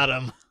Plant. Got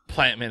him.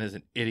 Plant Man is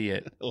an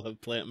idiot. I love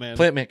Plant Man.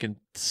 Plant Man can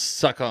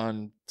suck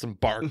on some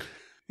bark.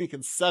 He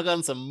can suck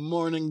on some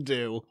morning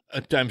dew.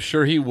 I'm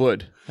sure he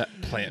would.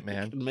 That Plant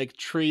Man. Can make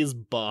trees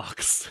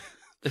box.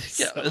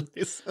 Yeah,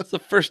 that's the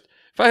first...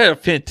 If I had a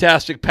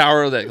fantastic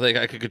power that like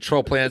I could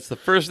control plants, the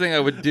first thing I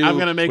would do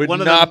would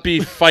not be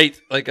fight.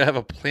 Like I have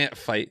a plant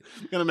fight.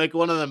 I'm going to make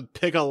one of them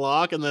pick a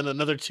lock and then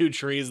another two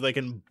trees they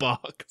can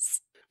box.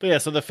 But yeah,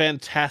 so the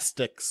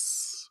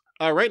Fantastics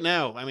Right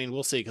now, I mean,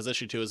 we'll see because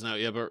issue 2 isn't out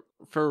yet. But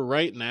for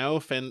right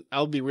now,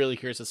 I'll be really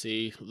curious to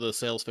see the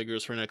sales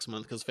figures for next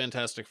month because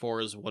Fantastic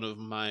Four is one of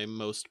my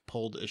most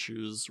pulled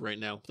issues right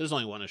now. There's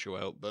only one issue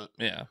out, but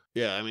Yeah.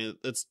 I mean,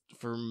 it's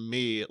for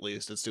me at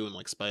least. It's doing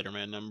like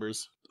Spider-Man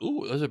numbers.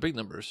 Ooh, those are big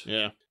numbers.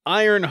 Yeah.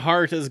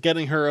 Ironheart is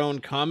getting her own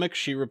comic.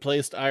 She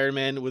replaced Iron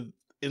Man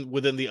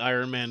within the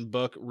Iron Man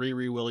book.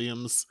 Riri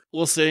Williams.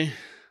 We'll see.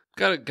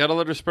 Gotta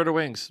let her spread her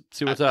wings.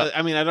 See what's up.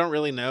 I mean, I don't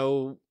really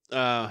know.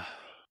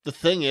 The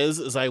thing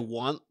is I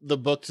want the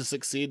book to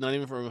succeed, not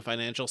even from a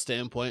financial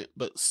standpoint,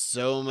 but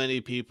so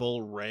many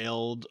people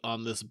railed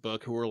on this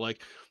book who were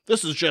like,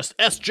 this is just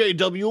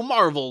SJW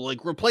Marvel,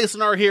 like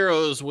replacing our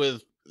heroes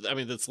with, I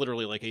mean, that's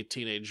literally like a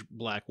teenage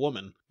black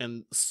woman.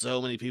 And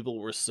so many people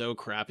were so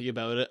crappy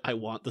about it. I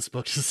want this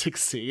book to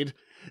succeed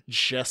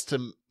just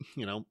to,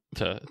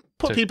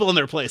 put people in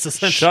their place,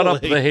 essentially. Shut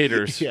up the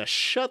haters. Yeah,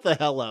 shut the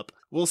hell up.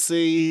 We'll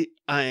see.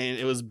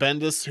 It was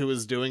Bendis who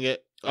was doing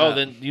it.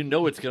 Then you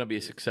know it's going to be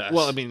a success.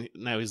 Well, I mean,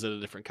 now he's at a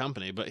different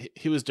company, but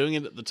he was doing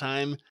it at the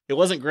time. It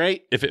wasn't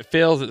great. If it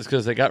fails, it's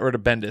because they got rid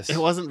of Bendis. It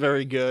wasn't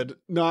very good.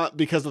 Not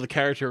because of the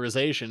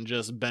characterization,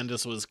 just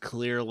Bendis was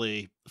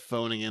clearly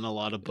phoning in a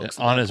lot of books.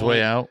 On his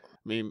way out.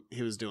 I mean,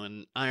 he was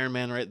doing Iron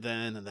Man right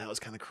then, and that was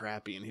kind of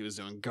crappy. And he was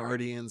doing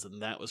Guardians,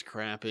 and that was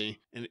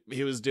crappy. And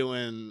he was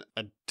doing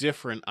a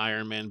different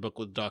Iron Man book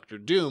with Doctor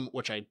Doom,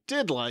 which I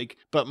did like.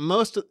 But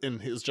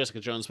and his Jessica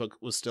Jones book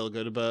was still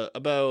good. But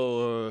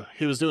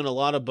he was doing a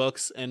lot of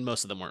books, and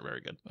most of them weren't very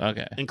good.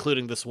 Okay.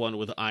 Including this one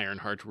with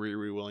Ironheart,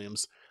 Riri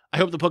Williams. I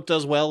hope the book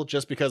does well,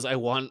 just because I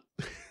want...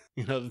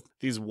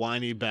 these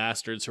whiny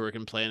bastards who are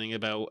complaining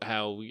about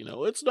how,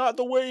 it's not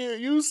the way it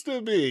used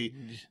to be,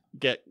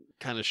 get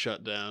kind of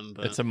shut down.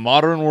 But it's a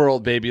modern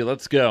world, baby.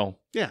 Let's go.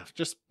 Yeah,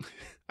 just,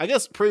 I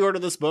guess, pre-order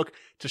this book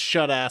to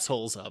shut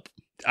assholes up.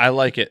 I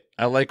like it.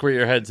 I like where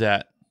your head's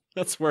at.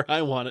 That's where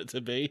I want it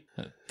to be.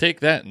 Take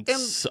that and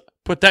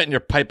put that in your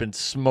pipe and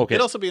smoke it.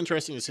 It'd also be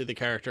interesting to see the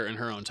character in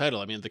her own title.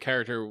 I mean, the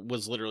character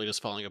was literally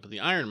just following up with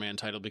the Iron Man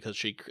title because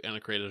she kind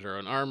of created her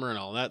own armor and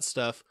all that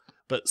stuff.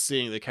 But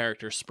seeing the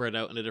character spread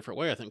out in a different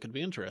way, I think could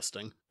be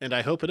interesting. And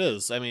I hope it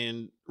is. I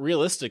mean,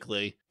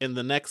 realistically, in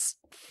the next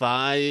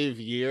 5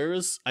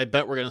 years, I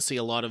bet we're going to see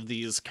a lot of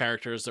these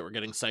characters that were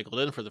getting cycled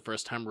in for the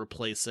first time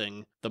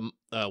replacing the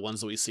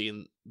ones that we see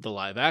in the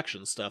live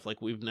action stuff. Like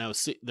we've now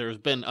seen, there's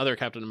been other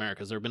Captain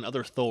Americas, there have been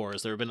other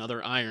Thors, there have been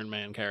other Iron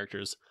Man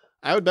characters.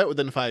 I would bet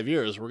within 5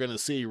 years, we're going to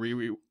see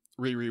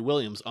Riri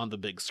Williams on the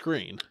big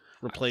screen,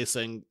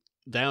 replacing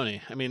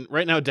Downey. I mean,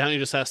 right now Downey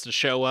just has to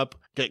show up,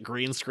 get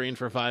green screen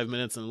for 5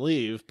 minutes and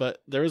leave, but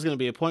there is going to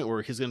be a point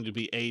where he's going to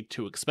be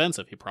too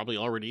expensive. He probably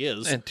already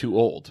is. And too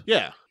old.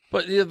 Yeah.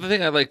 But the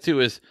thing I like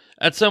too is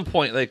at some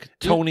point, like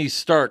Tony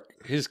Stark,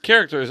 his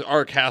character's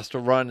arc has to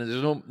run, and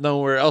there's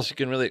nowhere else you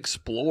can really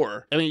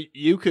explore. I mean,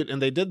 you could,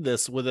 and they did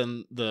this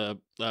within the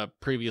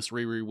previous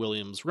Riri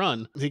Williams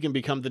run. He can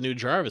become the new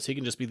Jarvis. He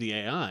can just be the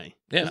AI.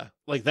 Yeah.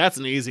 Like, that's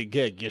an easy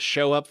gig. You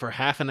show up for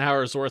half an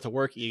hour's worth of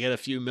work, you get a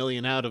few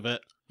million out of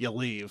it, you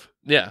leave.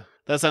 Yeah.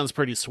 That sounds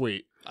pretty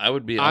sweet. I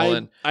would be all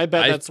in. I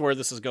bet that's where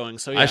this is going.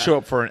 So yeah. I show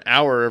up for an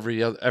hour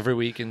every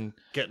week and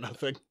get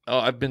nothing. Oh,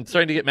 I've been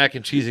starting to get mac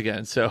and cheese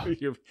again. So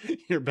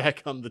you're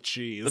back on the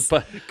cheese,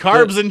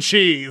 and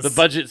cheese. The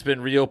budget's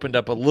been reopened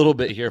up a little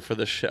bit here for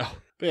this show.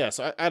 But yeah,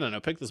 so I don't know.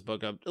 Pick this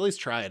book up. At least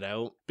try it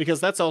out.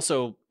 Because that's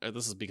also...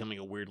 this is becoming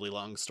a weirdly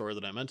long story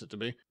that I meant it to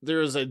be.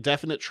 There is a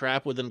definite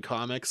trap within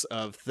comics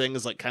of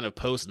things like kind of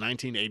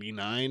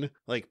post-1989.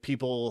 Like,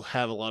 people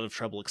have a lot of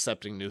trouble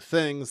accepting new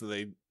things.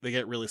 They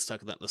get really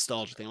stuck in that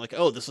nostalgia thing. Like,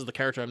 oh, this is the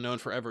character I've known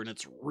forever, and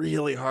it's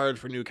really hard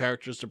for new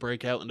characters to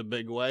break out in a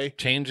big way.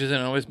 Change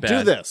isn't always bad.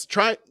 Do this.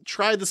 Try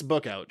this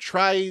book out.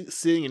 Try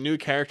seeing a new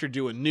character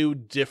do a new,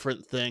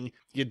 different thing.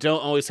 You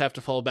don't always have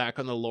to fall back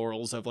on the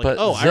laurels of like,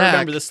 I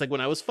remember this thing when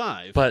I was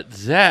 5. But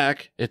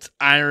Zach, it's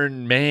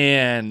Iron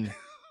Man.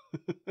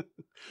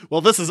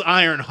 Well, this is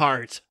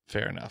Ironheart.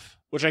 Fair enough.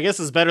 Which I guess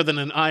is better than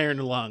an iron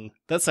lung.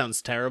 That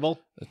sounds terrible.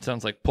 That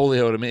sounds like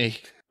polio to me.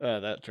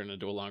 That turned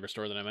into a longer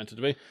story than I meant it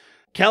to be.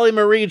 Kelly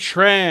Marie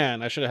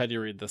Tran. I should have had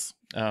you read this.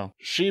 Oh.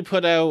 She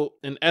put out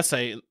an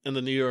essay in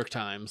the New York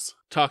Times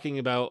talking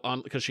about,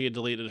 because she had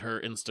deleted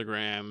her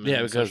Instagram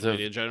and social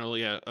media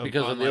generally. Yeah,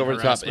 because of the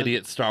over-the-top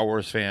idiot Star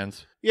Wars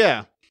fans.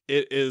 Yeah.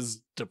 It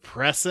is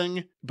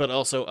depressing, but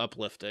also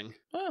uplifting.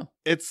 Oh.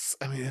 It's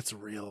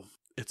real.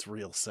 It's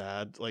real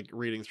sad, like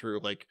reading through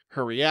like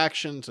her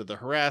reaction to the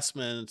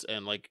harassment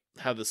and like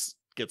how this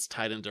gets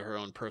tied into her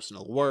own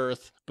personal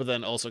worth, but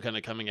then also kind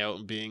of coming out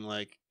and being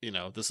like,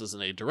 this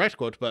isn't a direct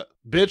quote, but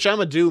bitch, I'm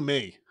gonna do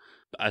me.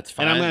 That's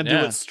fine. And I'm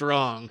gonna do it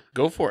strong.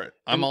 Go for it.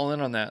 I'm all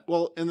in on that.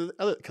 Well, and the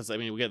other, because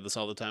we get this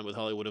all the time with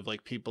Hollywood of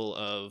like people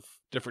of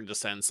different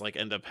descents like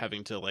end up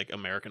having to like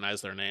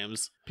Americanize their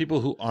names.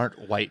 People who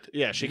aren't white.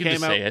 Yeah, she You can came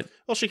just out. say it.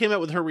 Well, she came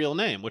out with her real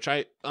name, which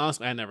I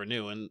honestly I never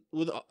knew. And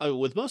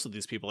with most of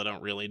these people, I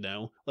don't really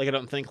know. Like, I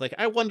don't think like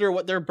I wonder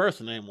what their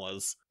birth name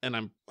was. And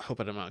I'm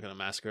hoping I'm not going to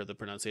massacre the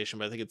pronunciation,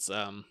 but I think it's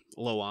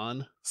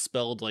Loan,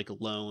 spelled like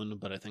lone,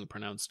 but I think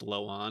pronounced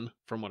Loan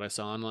from what I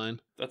saw online.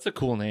 That's a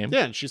cool name.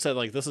 Yeah, and she said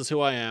like, "This is who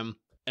I am."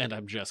 And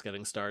I'm just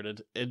getting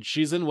started. And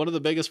she's in one of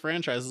the biggest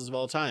franchises of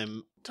all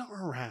time. Don't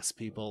harass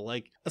people.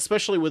 Like,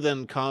 especially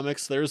within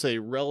comics, there's a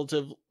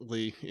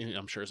relatively,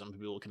 I'm sure some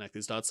people will connect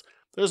these dots.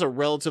 There's a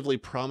relatively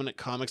prominent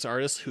comics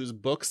artist whose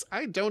books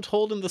I don't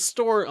hold in the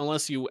store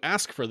unless you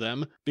ask for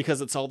them,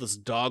 because it's all this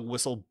dog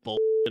whistle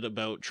bullshit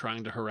about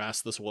trying to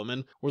harass this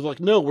woman. We're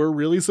like, no, we're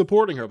really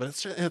supporting her.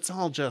 But it's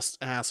all just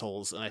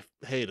assholes, and I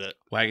hate it.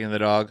 Wagging the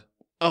dog.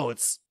 Oh,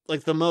 it's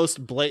like the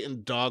most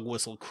blatant dog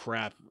whistle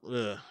crap.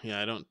 Ugh,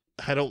 yeah, I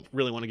don't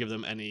really want to give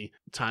them any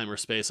time or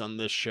space on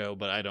this show,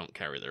 but I don't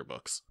carry their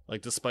books.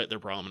 Like, despite their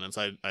prominence,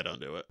 I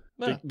don't do it.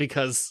 No.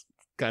 Because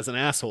guy's an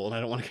asshole and I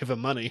don't want to give him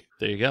money.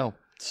 There you go.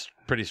 It's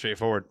pretty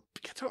straightforward.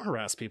 Don't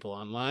harass people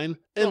online.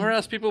 Don't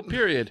harass people,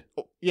 period.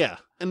 Yeah.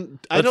 And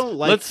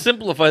let's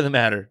simplify the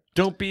matter.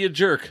 Don't be a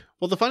jerk.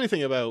 Well, the funny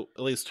thing about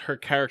at least her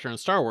character in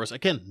Star Wars,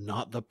 again,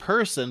 not the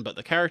person, but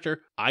the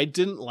character, I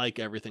didn't like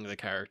everything the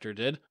character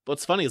did.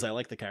 What's funny is I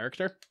like the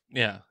character.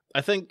 Yeah. I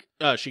think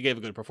she gave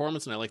a good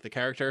performance, and I like the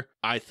character.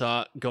 I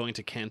thought going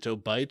to Canto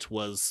Bight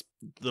was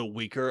the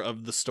weaker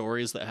of the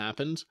stories that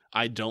happened.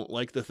 I don't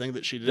like the thing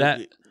that she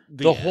did.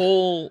 The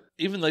whole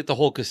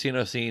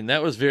casino scene,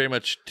 that was very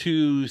much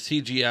too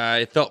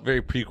CGI. It felt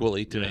very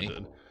prequel-y to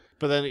me.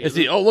 But then it's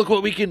look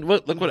what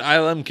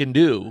ILM can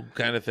do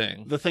kind of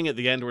thing. The thing at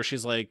the end where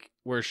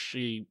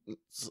she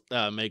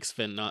makes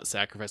Finn not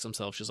sacrifice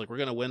himself. She's like, we're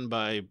going to win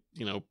by,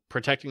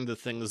 protecting the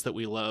things that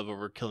we love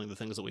over killing the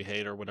things that we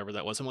hate, or whatever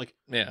that was. I'm like,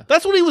 yeah,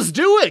 that's what he was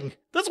doing.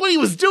 That's what he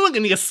was doing.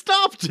 And you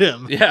stopped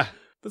him. Yeah.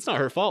 That's not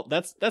her fault.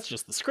 That's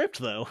just the script,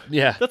 though.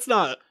 Yeah. That's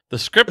not. The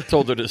script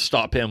told her to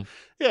stop him.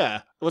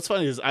 Yeah. What's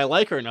funny is I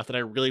like her enough that I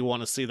really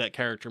want to see that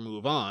character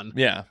move on.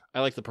 Yeah. I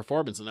like the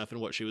performance enough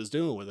and what she was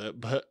doing with it,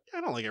 but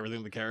I don't like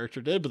everything the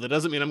character did. But that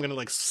doesn't mean I'm going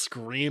to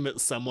scream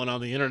at someone on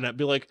the internet,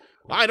 be like,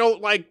 I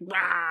don't like,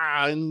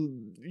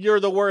 and you're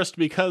the worst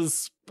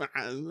because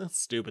that's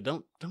stupid.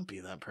 Don't be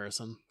that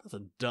person. That's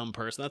a dumb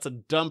person. That's a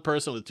dumb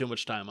person with too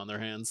much time on their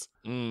hands.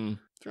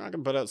 If you're not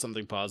going to put out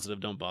something positive,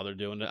 don't bother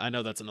doing it. I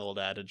know that's an old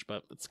adage,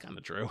 but it's kind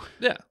of true.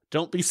 Yeah.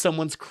 Don't be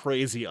someone's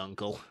crazy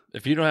uncle.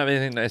 If you don't have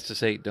anything nice to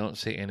say, don't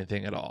say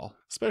anything at all.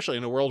 Especially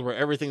in a world where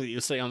everything that you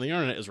say on the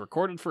internet is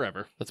recorded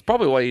forever. That's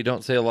probably why you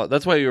don't say a lot.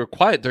 That's why you were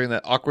quiet during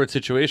that awkward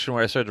situation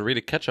where I started to read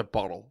a ketchup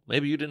bottle.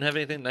 Maybe you didn't have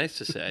anything nice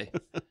to say.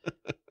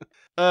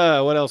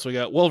 What else we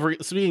got?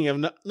 Wolverine. Speaking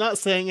of not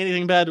saying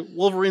anything bad,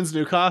 Wolverine's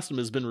new costume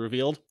has been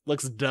revealed.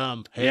 Looks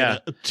dumb. Yeah.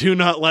 Do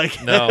not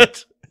like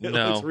it. It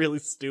looks really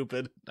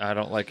stupid. I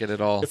don't like it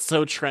at all. It's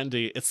so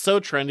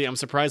trendy. I'm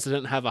surprised it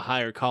didn't have a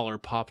higher collar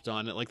popped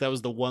on it. Like, that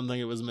was the one thing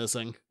it was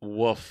missing.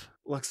 Woof.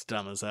 Looks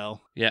dumb as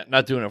hell. Yeah,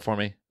 not doing it for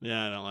me.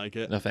 Yeah, I don't like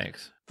it. No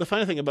thanks. The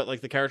funny thing about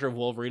the character of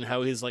Wolverine,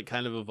 how he's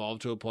kind of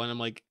evolved to a point, I'm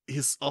like,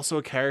 he's also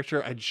a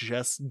character I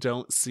just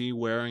don't see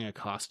wearing a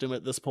costume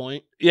at this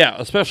point. Yeah,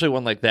 especially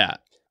one like that.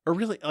 Or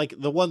really,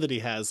 the one that he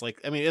has,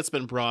 it's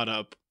been brought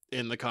up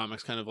in the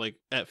comics kind of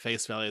at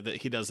face value that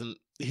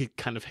he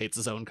kind of hates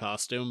his own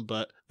costume,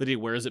 but that he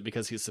wears it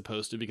because he's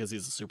supposed to, because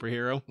he's a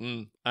superhero.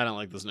 I don't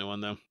like this new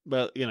one, though.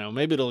 But,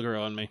 maybe it'll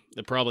grow on me.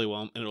 It probably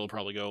won't, and it'll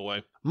probably go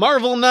away.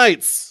 Marvel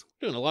Knights!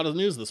 Doing a lot of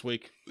news this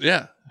week.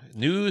 Yeah.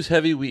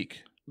 News-heavy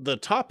week.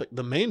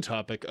 The main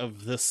topic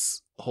of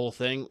this whole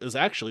thing is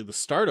actually the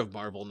start of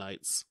Marvel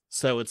Knights.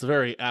 So it's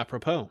very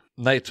apropos.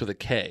 Knights with a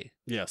K.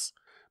 Yes.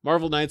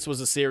 Marvel Knights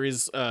was a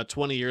series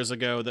 20 years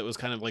ago that was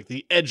kind of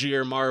the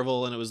edgier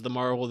Marvel, and it was the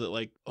Marvel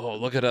that oh,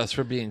 look at us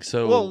for being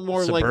so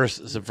more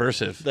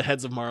subversive. The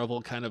heads of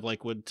Marvel kind of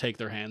would take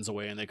their hands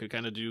away, and they could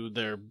kind of do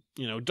their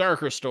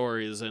darker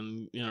stories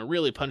and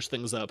really punch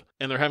things up.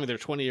 And they're having their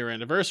 20-year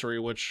anniversary,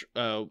 which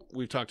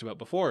we've talked about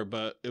before,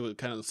 but it would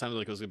kind of sounded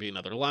like it was going to be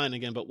another line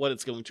again. But what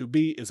it's going to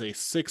be is a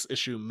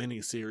 6-issue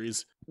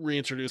miniseries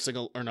reusing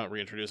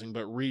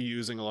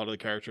a lot of the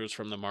characters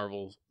from the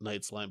Marvel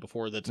Knights line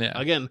before that. Yeah.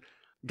 Again,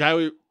 guy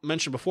we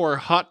mentioned before,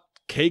 Hot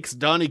Cakes,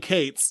 Donny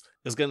Cates,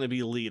 is going to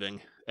be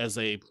leading as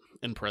in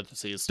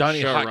parentheses,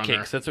 Donny Hot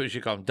Cakes. That's what you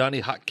should call him.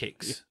 Donny Hot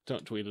Cakes.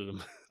 Don't tweet at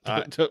him.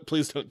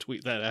 Please don't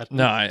tweet that at him.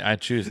 No, I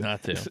choose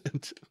not to.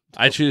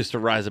 I choose to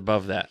rise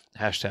above that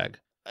hashtag.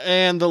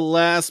 And the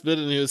last bit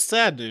of news,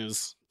 sad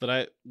news,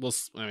 that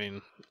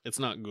it's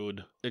not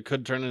good. It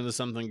could turn into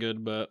something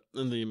good, but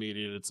in the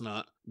immediate, it's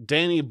not.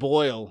 Danny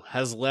Boyle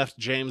has left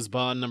James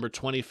Bond number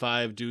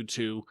 25 due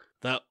to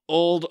that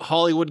old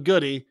Hollywood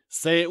goodie,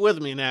 say it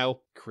with me now,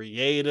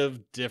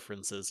 creative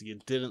differences. You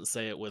didn't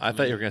say it with me. I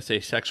thought you were going to say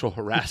sexual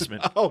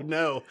harassment. Oh,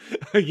 no.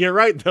 You're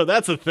right, though.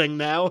 That's a thing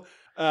now.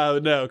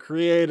 No,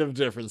 creative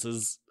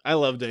differences. I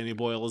love Danny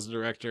Boyle as a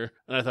director,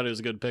 and I thought he was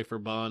a good pick for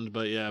Bond,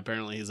 but yeah,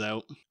 apparently he's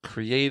out.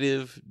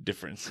 Creative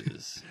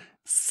differences.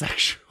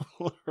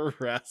 Sexual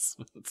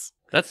harassment.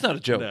 That's not a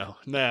joke.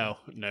 No.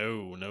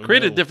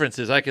 Creative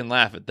differences, I can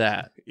laugh at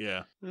that.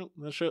 Yeah. Well,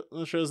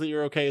 that shows that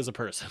you're okay as a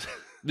person.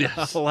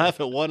 Yes. I'll laugh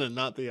at one and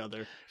not the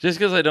other. Just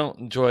because I don't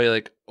enjoy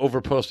like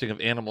overposting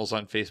of animals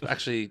on Facebook.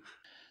 Actually,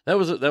 that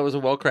was a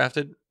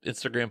well-crafted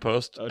Instagram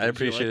post. Oh, I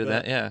appreciated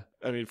that? Yeah.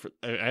 I mean,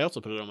 I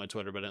also put it on my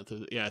Twitter, but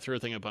I threw a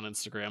thing up on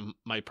Instagram,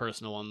 my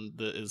personal one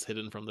that is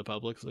hidden from the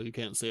public, so you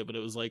can't see it. But it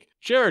was like,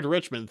 Jared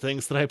Richmond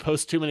thinks that I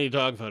post too many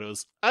dog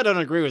photos. I don't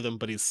agree with him,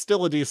 but he's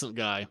still a decent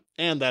guy,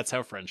 and that's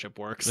how friendship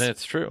works.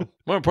 That's true.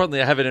 More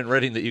importantly, I have it in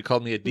writing that you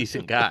called me a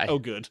decent guy. Oh,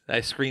 good. I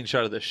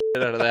screenshotted the shit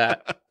out of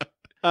that.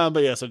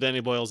 But yeah, so Danny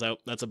Boyle's out.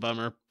 That's a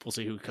bummer. We'll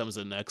see who comes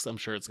in next. I'm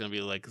sure it's going to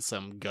be like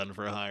some gun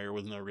for hire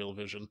with no real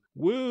vision.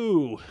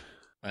 Woo!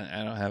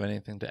 I don't have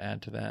anything to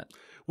add to that.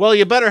 Well,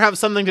 you better have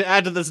something to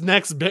add to this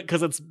next bit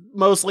because it's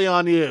mostly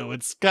on you.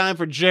 It's time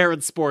for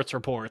Jared's Sports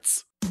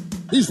Reports.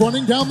 He's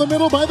running down the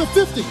middle by the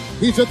 50.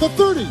 He's at the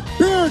 30.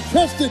 Bare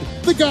chested.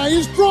 The guy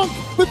is drunk,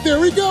 but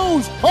there he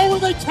goes. Oh,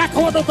 and they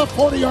tackle him at the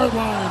 40-yard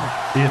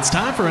line. It's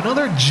time for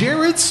another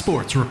Jared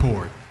Sports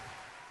Report.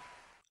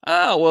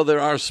 Well, there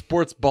are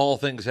sports ball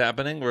things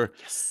happening. We're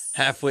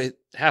halfway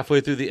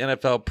through the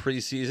NFL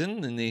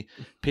preseason, and the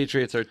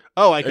Patriots are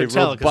I could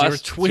tell because you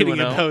were tweeting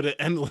 2-0. about it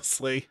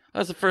endlessly.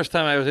 That's the first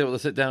time I was able to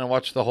sit down and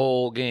watch the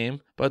whole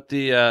game. But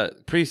the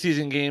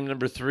preseason game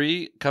number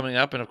 3 coming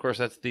up, and of course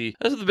that's the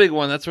big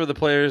one. That's where the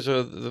players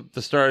or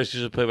the stars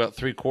usually play about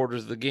 3/4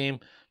 of the game.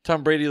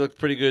 Tom Brady looked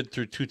pretty good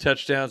through 2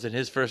 touchdowns in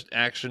his first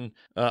action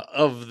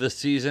of the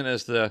season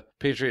as the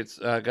Patriots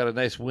got a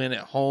nice win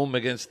at home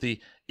against the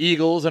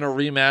Eagles in a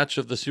rematch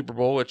of the Super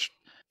Bowl, which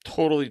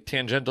totally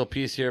tangential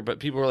piece here, but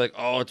people were like,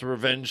 oh, it's a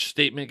revenge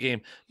statement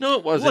game. No,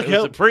 it wasn't. Look, it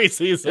was a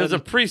preseason. It was a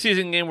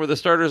preseason game where the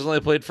starters only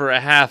played for a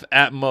half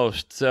at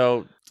most.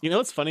 So you know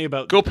what's funny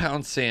about go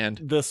pound sand.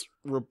 This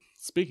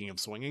speaking of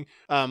swinging,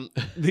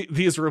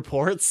 these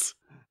reports.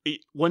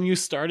 When you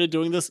started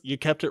doing this, you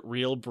kept it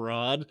real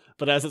broad,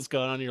 but as it's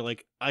gone on, you're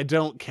like, I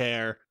don't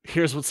care.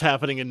 Here's what's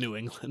happening in New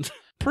England.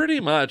 Pretty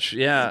much,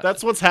 yeah.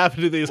 That's what's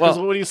happened to these. Because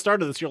when you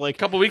started this, you're like... A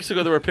couple weeks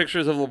ago, there were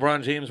pictures of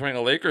LeBron James wearing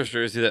a Lakers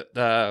jersey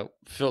that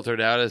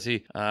filtered out as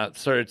he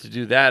started to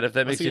do that, if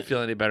that makes you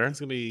feel any better. It's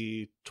going to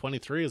be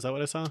 23, is that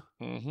what I saw?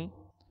 Mm-hmm.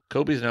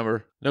 Kobe's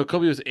number. No,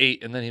 Kobe was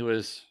 8, and then he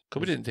was...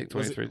 Kobe didn't take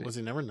 23. Was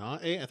he never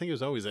not 8? I think he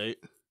was always 8.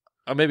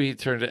 Oh, maybe he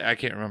turned it. I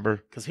can't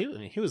remember. Because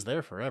he was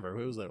there forever.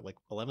 He was there like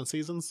 11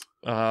 seasons?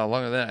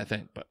 Longer than that, I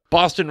think. But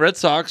Boston Red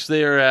Sox,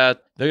 they're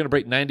going to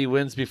break 90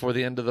 wins before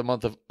the end of the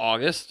month of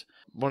August.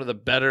 One of the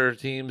better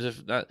teams,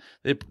 if not,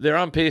 they're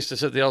on pace to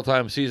set the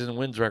all-time season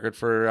wins record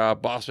for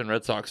Boston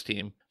Red Sox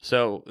team.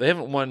 So they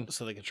haven't won.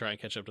 So they could try and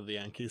catch up to the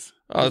Yankees.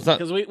 Oh, it's not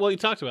because we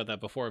talked about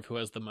that before of who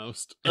has the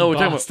most. And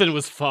Boston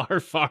was far,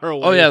 far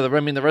away. Oh yeah,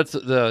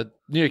 the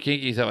New York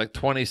Yankees have like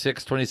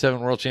 26, 27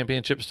 World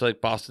Championships to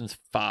like Boston's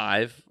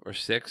 5 or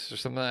 6 or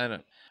something. I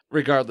don't.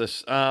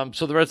 Regardless,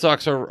 so the Red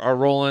Sox are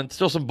rolling.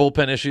 Still some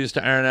bullpen issues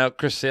to iron out.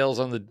 Chris Sale's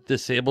on the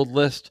disabled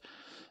list.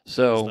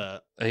 So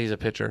he's a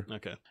pitcher.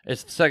 Okay.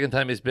 It's the second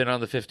time he's been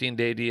on the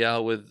 15-day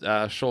DL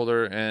with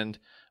shoulder and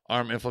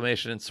arm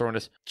inflammation and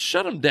soreness.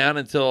 Shut him down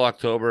until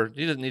October.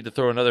 He doesn't need to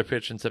throw another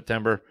pitch in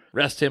September.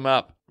 Rest him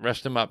up.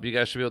 You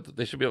guys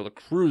they should be able to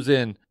cruise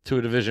in to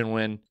a division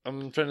win.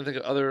 I'm trying to think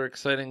of other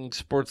exciting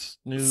sports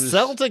news.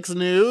 Celtics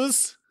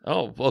news.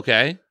 Oh,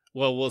 okay.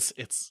 Well,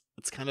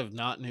 it's kind of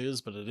not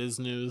news, but it is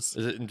news.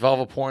 Does it involve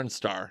a porn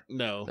star?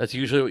 No. That's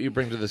usually what you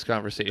bring to this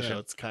conversation. No,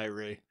 it's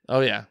Kyrie. Oh,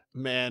 yeah.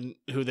 Man,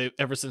 who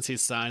ever since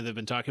he's signed, they've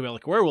been talking about,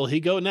 like, where will he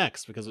go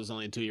next? Because it was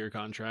only a 2-year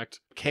contract.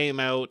 Came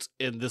out,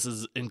 and this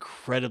is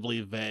incredibly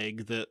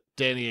vague, that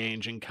Danny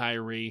Ainge and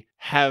Kyrie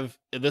have,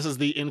 and this is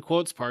the in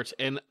quotes part,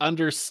 an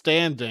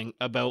understanding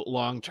about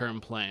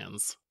long-term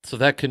plans. So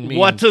that could mean...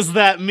 What does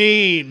that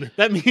mean?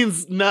 That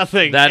means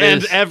nothing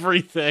and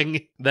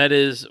everything. That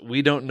is,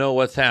 we don't know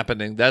what's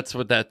happening. That's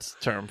what that's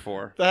term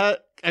for.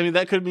 That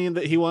could mean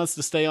that he wants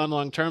to stay on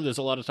long-term. There's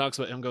a lot of talks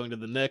about him going to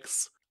the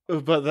Knicks.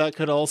 But that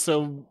could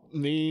also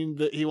mean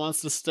that he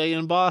wants to stay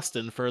in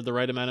Boston for the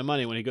right amount of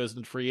money when he goes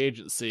into free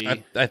agency.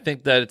 I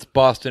think that it's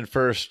Boston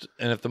first,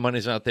 and if the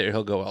money's not there,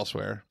 he'll go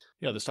elsewhere.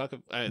 Yeah, there's talk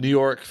of... New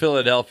York,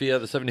 Philadelphia,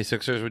 the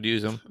 76ers would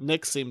use him.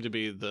 Knicks seem to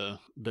be the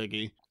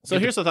biggie. So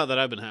here's the thought that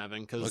I've been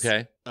having.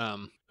 Okay.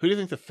 Who do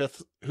you think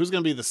who's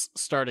going to be the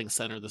starting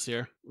center this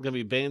year? Going to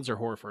be Baines or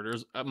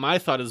Horford? My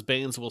thought is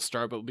Baines will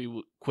start, but will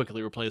be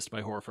quickly replaced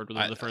by Horford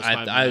within the first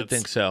 5 minutes. I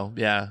think so,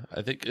 yeah.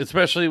 I think,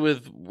 especially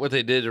with what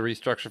they did to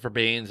restructure for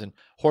Baines and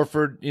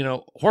Horford,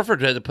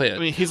 Horford had to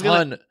play he's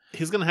going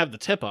to have the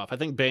tip-off. I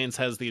think Baines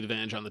has the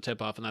advantage on the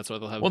tip-off, and that's why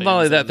they'll have Baines. Not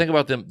only that, think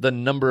about the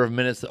number of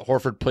minutes that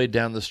Horford played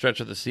down the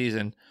stretch of the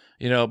season.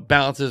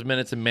 Balance his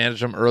minutes and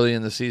manage them early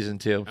in the season,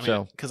 too.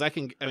 Because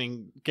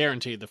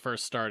guaranteed the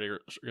first start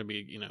are going to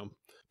be,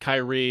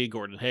 Kyrie,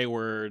 Gordon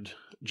Hayward,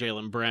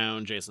 Jaylen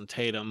Brown, Jason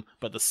Tatum,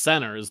 but the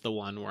center is the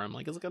one where I'm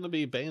like, is it going to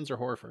be Baines or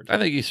Horford? I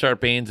think you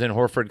start Baines and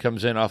Horford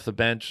comes in off the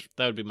bench.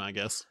 That would be my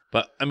guess.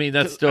 But, I mean,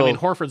 that's still... I mean,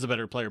 Horford's a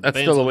better player, but that's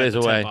Baines still a will ways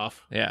get the away. tip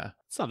off. Yeah.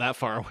 It's not that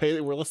far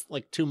away. We're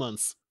like 2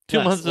 months.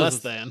 2 months less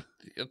than.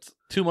 It's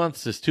 2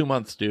 months is 2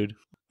 months, dude.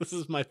 This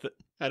is my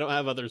I don't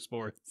have other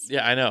sports.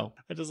 Yeah, I know.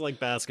 I just like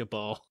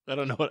basketball. I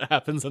don't know what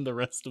happens in the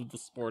rest of the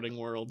sporting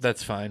world.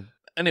 That's fine.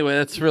 Anyway,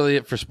 that's really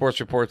it for sports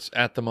reports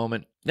at the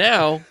moment.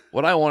 Now,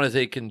 what I want is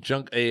a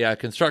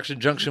construction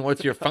junction.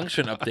 What's your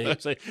function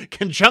update?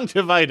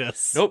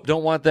 Conjunctivitis. Nope,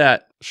 don't want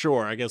that.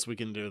 Sure, I guess we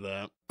can do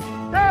that.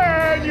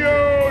 Can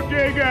you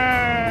dig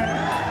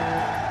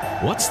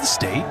it? What's the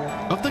state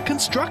of the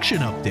construction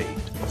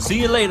update?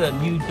 See you later,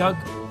 new Doug.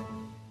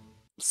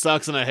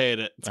 Sucks and I hate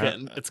it.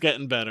 It's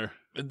getting better.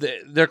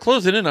 They're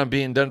closing in on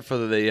being done for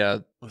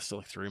the... We're still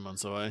like 3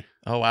 months away.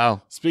 Oh,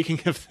 wow. Speaking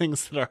of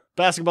things that are...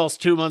 Basketball's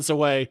 2 months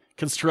away.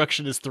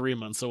 Construction is 3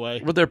 months away.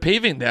 Well, they're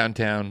paving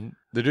downtown.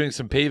 They're doing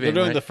some paving, They're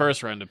doing right? the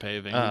first round of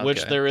paving, okay.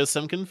 which there is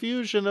some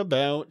confusion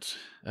about.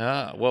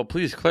 Well,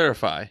 please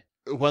clarify.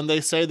 When they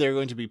say they're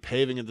going to be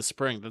paving in the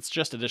spring, that's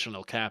just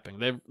additional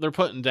capping. They're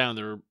putting down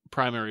their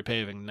primary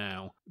paving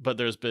now. But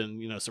there's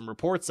been, some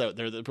reports out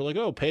there that were like,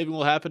 oh, paving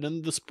will happen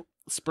in the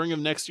spring of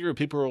next year.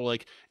 People were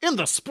like, in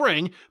the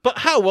spring? But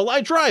how will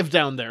I drive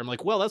down there? I'm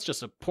like, well, that's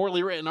just a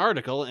poorly written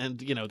article. And,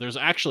 there's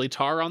actually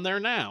tar on there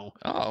now.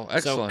 Oh,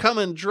 excellent. So come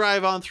and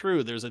drive on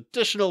through. There's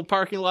additional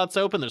parking lots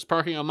open. There's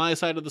parking on my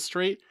side of the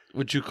street.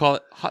 Would you call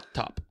it hot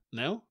top?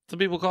 No? Some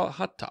people call it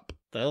hot top.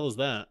 The hell is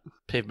that?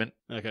 Pavement.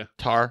 Okay.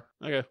 Tar.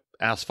 Okay.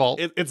 Asphalt.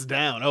 It's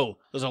down. Oh,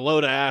 there's a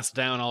load of ass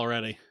down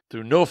already.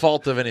 Through no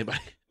fault of anybody.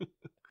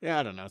 Yeah,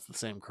 I don't know. It's the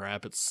same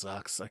crap. It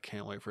sucks. I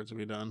can't wait for it to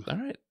be done. All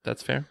right.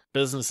 That's fair.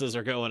 Businesses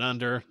are going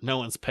under. No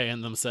one's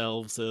paying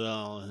themselves. It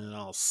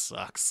all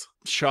sucks.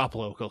 Shop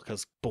local,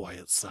 because, boy,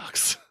 it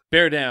sucks.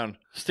 Bear down.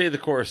 Stay the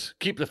course.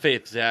 Keep the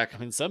faith, Zach. I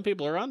mean, some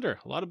people are under.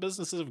 A lot of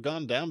businesses have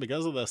gone down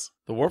because of this.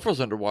 The wharf was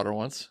underwater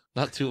once.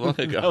 Not too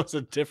long ago. That was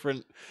a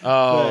different thing.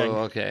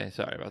 Okay.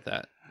 Sorry about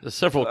that. There's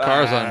several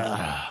cars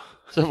on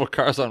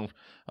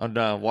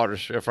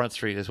Front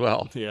Street as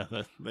well. Yeah,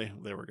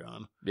 they were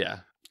gone. Yeah.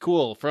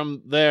 Cool.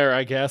 From there,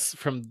 I guess,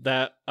 from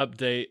that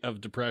update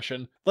of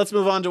depression, let's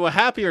move on to a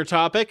happier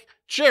topic.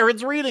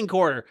 Jared's Reading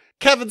Corner.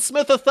 Kevin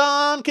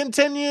Smith-a-thon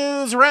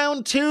continues.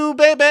 Round 2,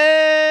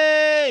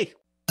 baby!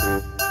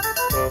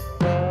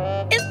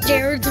 It's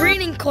Jared's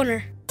Reading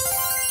Corner.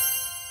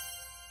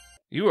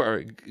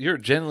 You're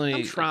generally...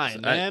 I'm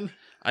trying, man.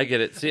 I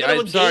get it. See,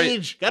 I'm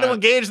sorry. Got to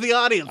engage the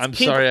audience.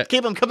 Sorry.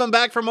 Keep them coming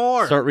back for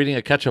more. Start reading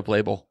a ketchup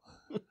label.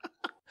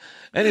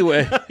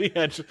 Anyway.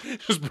 Yeah,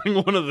 just bring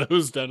one of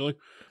those down. Like,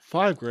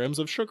 5 grams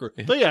of sugar.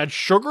 They add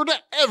sugar to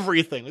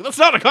everything. Like, that's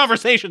not a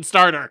conversation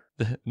starter.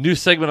 New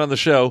segment on the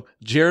show.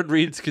 Jared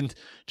reads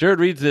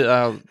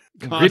the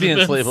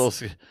ingredients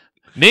labels.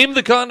 Name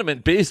the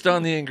condiment based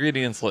on the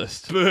ingredients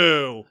list.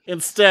 Boo.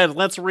 Instead,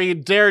 let's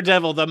read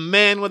Daredevil, the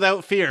Man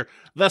Without Fear,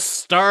 the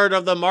start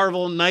of the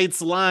Marvel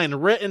Knights line,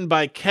 written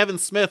by Kevin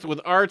Smith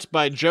with art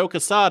by Joe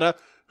Quesada,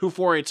 who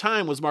for a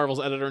time was Marvel's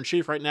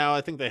editor-in-chief. Right now,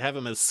 I think they have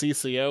him as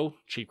CCO,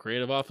 Chief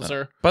Creative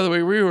Officer. By the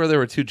way, were you aware there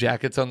were 2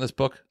 jackets on this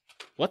book?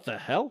 What the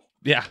hell?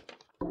 Yeah.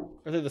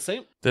 Are they the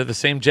same? They're the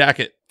same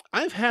jacket.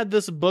 I've had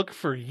this book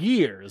for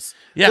years.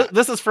 Yeah.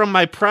 This is from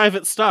my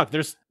private stock.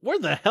 Where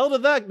the hell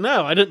did that?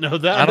 No, I didn't know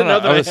that. I didn't know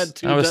that I had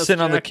 2 I was dust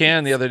sitting on the jackets.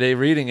 can the other day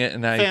reading it,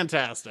 and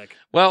Fantastic.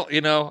 Well,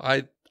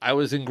 I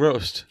was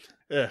engrossed.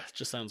 Ugh,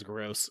 just sounds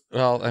gross.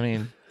 Well, I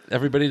mean,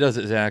 everybody does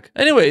it, Zach.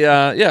 Anyway,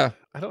 yeah.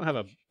 I don't have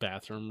a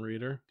bathroom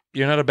reader.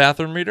 You're not a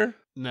bathroom reader?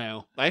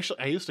 No. I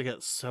used to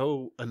get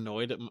so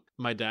annoyed at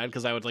my dad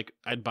because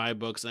I'd buy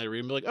books and I'd read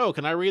them and be like, oh,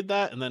 can I read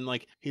that? And then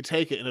he'd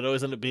take it and it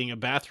always ended up being a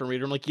bathroom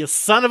reader. I'm like, you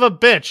son of a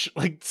bitch.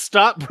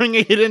 Stop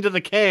bringing it into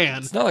the can.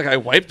 It's not like I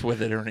wiped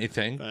with it or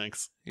anything.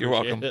 Thanks. You're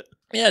Appreciate welcome. it.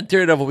 Yeah,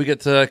 Daredevil, we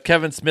get to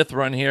Kevin Smith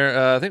run here.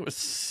 I think it was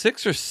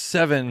 6 or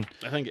 7.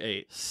 I think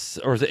 8.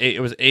 Or was it 8?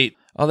 It was 8.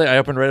 Oh, I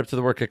opened right up to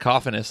the word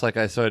cacophonous, like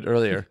I said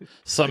earlier.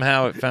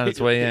 Somehow it found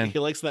its way in. He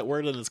likes that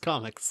word in his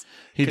comics.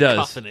 He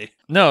Cacophony. does.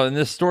 No, and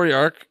this story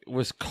arc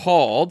was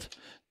called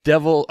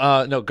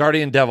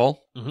Guardian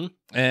Devil. Mm-hmm.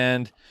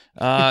 And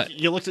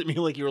you looked at me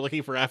like you were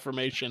looking for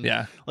affirmation.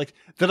 Yeah. Like,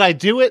 did I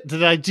do it?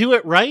 Did I do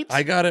it right?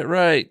 I got it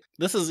right.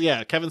 This is,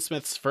 Kevin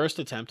Smith's first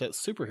attempt at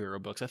superhero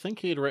books. I think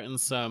he had written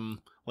some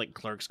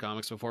Clerks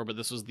comics before, but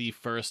this was the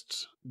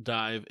first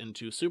dive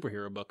into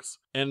superhero books.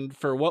 And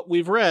for what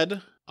we've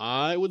read,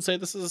 I would say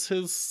this is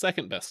his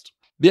second best.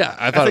 Yeah,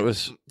 I thought it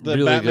was the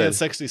really Batman good.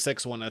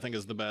 66 one I think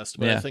is the best,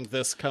 but I think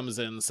this comes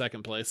in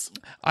second place.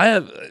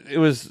 It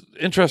was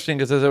interesting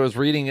because as I was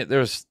reading it, there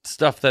was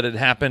stuff that had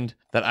happened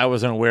that I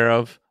wasn't aware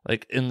of.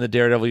 like in the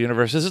Daredevil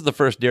universe. This is the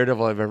first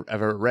Daredevil I've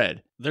ever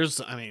read.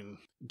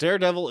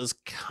 Daredevil is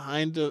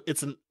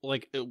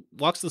it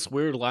walks this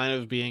weird line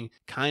of being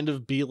kind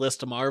of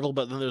B-list Marvel,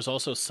 but then there's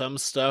also some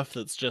stuff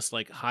that's just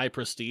like high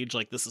prestige.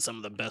 Like, this is some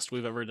of the best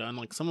we've ever done.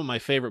 Like, some of my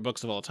favorite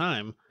books of all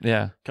time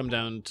come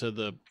down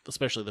to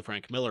especially the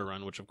Frank Miller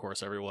run, which of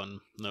course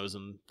everyone knows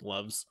and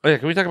loves. Oh yeah,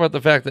 can we talk about the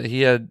fact that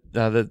he had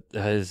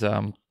his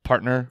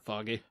partner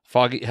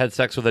Foggy had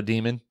sex with a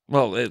demon?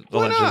 Well,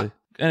 allegedly.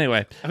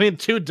 Anyway, I mean,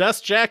 2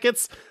 dust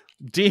jackets,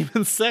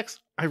 demon sex.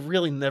 I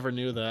really never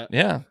knew that.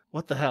 Yeah.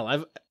 What the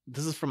hell?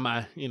 This is from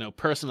my,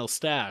 personal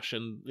stash,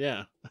 and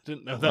yeah, I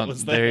didn't know that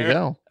was there. There you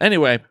go.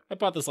 Anyway, I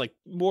bought this like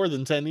more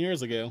than 10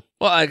 years ago.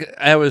 Well,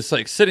 I was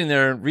like sitting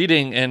there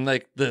reading, and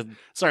like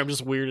sorry, I'm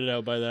just weirded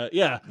out by that.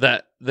 Yeah,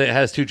 that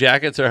has 2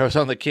 jackets, or I was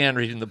on the can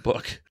reading the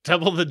book.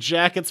 Double the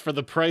jackets for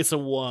the price of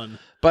 1.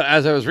 But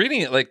as I was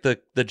reading it, like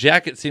the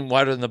jacket seemed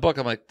wider than the book.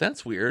 I'm like,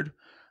 that's weird.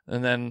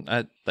 And then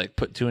I like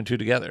put 2 and 2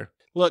 together.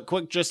 Look,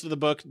 quick gist of the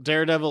book: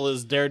 Daredevil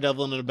is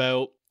daredeviling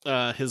about.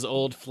 His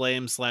old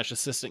flame /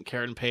 assistant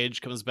Karen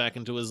Page comes back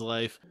into his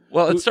life.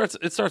 Well, it starts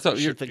out.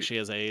 You think she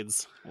has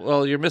AIDS?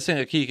 Well, you're missing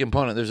a key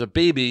component. There's a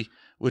baby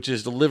which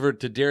is delivered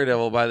to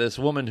Daredevil by this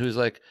woman who's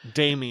like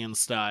Damien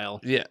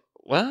style. Yeah.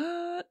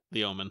 What?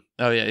 The Omen.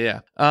 Oh yeah.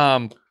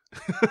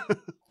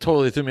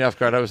 Totally threw me off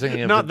guard. I was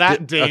thinking of not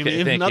that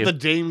Damien, okay, not the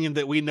Damien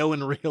that we know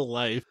in real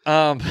life.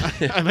 I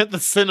meant the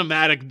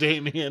cinematic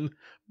Damien.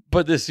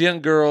 But this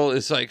young girl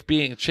is like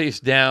being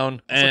chased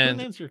down, and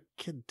who names your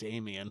kid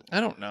Damien? I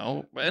don't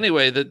know. But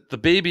anyway, the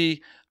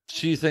baby,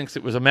 she thinks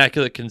it was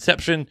immaculate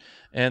conception,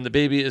 and the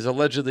baby is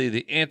allegedly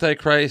the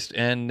Antichrist.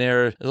 And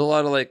there's a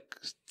lot of like,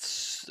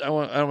 I don't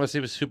want to say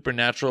it was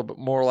supernatural, but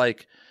more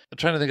like, I'm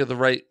trying to think of the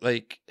right,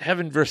 like,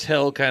 heaven versus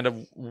hell kind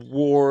of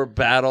war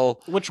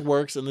battle, which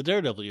works in the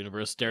Daredevil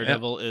universe.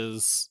 Daredevil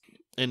is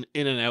an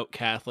in and out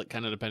Catholic,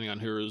 kind of depending on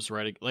who's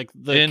writing. Like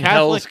the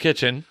Hell's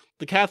Kitchen.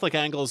 The Catholic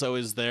angle is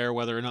always there,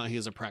 whether or not he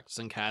is a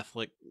practicing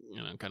Catholic,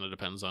 kind of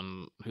depends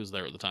on who's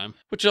there at the time.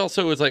 Which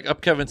also is like up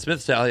Kevin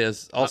Smith's alley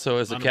as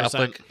a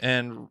Catholic,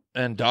 and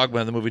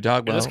Dogma, the movie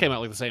Dogma. Yeah, this came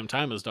out like the same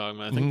time as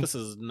Dogma. I think this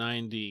is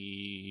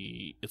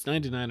 90. It's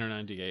 99 or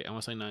 98. I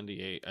want to say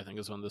 98. I think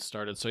is when this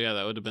started. So yeah,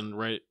 that would have been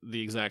right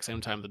the exact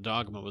same time the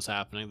Dogma was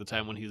happening, the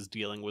time when he's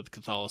dealing with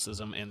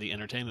Catholicism and the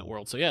entertainment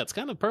world. So yeah, it's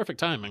kind of perfect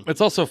timing. It's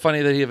also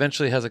funny that he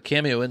eventually has a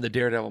cameo in the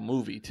Daredevil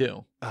movie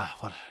too.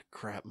 What a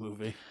crap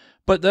movie.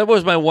 But that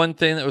was my one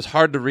thing that was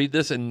hard to read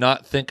this and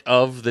not think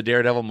of the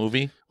Daredevil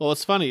movie. Well,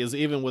 what's funny is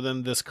even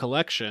within this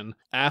collection,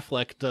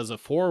 Affleck does a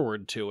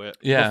foreword to it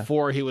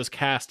before he was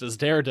cast as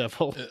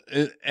Daredevil.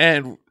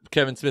 And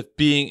Kevin Smith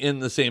being in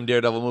the same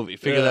Daredevil movie.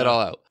 Figure that all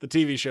out. The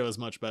TV show is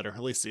much better,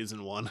 at least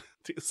season 1.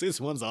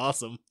 Season 1's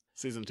awesome.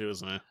 Season 2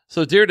 is meh.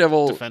 So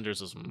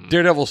Defenders is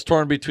Daredevil's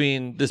torn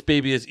between this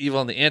baby is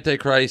evil and the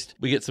Antichrist.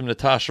 We get some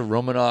Natasha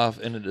Romanoff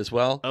in it as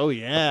well. Oh,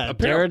 yeah.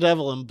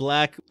 Daredevil and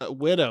Black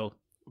Widow.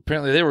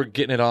 Apparently they were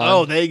getting it on.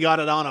 Oh, they got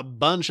it on a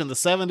bunch in the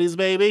 70s,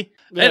 baby.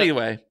 Yeah.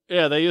 Anyway.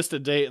 Yeah, they used to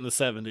date in the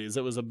 70s.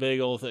 It was a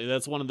big old thing.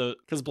 That's one of the...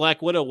 Because Black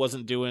Widow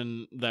wasn't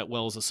doing that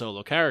well as a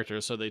solo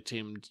character, so they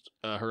teamed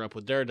her up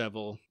with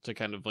Daredevil to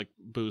kind of like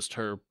boost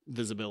her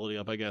visibility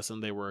up, I guess,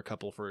 and they were a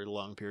couple for a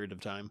long period of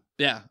time.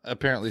 Yeah,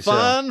 apparently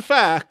Fun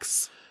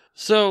facts!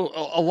 So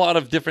a lot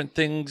of different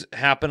things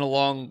happen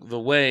along the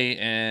way,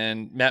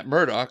 and Matt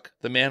Murdock,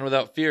 the man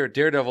without fear,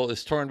 Daredevil,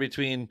 is torn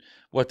between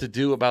what to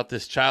do about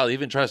this child. He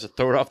even tries to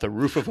throw it off the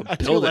roof of a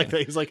building. I do like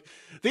that. He's like,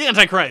 the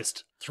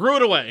Antichrist, threw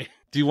it away.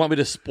 Do you want me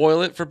to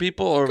spoil it for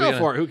people? Or Go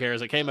for it. Who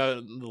cares? It came out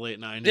in the late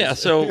 90s. Yeah,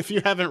 so... if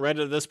you haven't read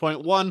it at this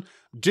point, 1,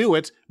 do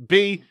it.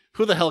 B,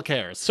 who the hell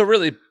cares? So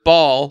really,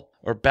 Baal,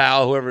 or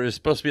Bao, whoever is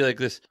supposed to be like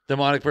this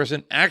demonic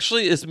person,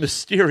 actually is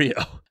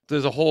Mysterio.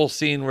 There's a whole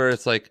scene where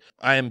it's like,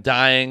 I am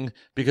dying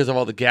because of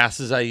all the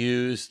gases I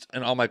used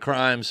and all my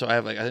crimes. So I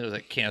have like, I think it was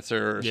like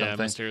cancer or something. Yeah,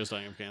 Mysterio's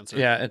dying of cancer.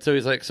 Yeah, and so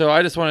he's like, so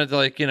I just wanted to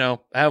like,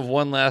 have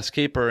one last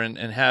caper and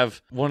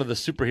have one of the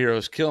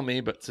superheroes kill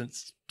me. But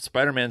since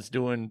Spider-Man's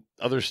doing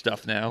other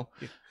stuff now.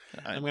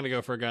 I'm going to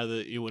go for a guy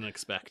that you wouldn't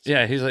expect.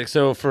 Yeah, he's like,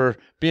 so for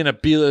being a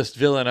B-list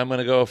villain, I'm going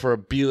to go for a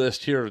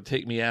B-list hero to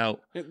take me out.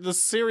 The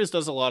series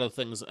does a lot of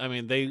things. I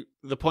mean,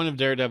 the point of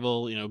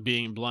Daredevil,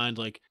 being blind,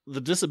 like,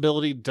 the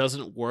disability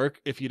doesn't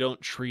work if you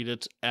don't treat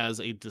it as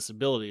a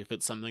disability. If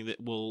it's something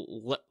that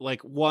will,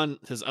 one,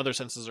 his other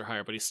senses are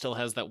higher, but he still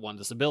has that one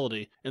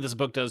disability. And this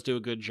book does do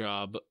a good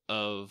job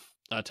of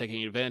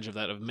taking advantage of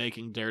that, of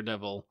making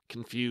Daredevil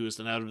confused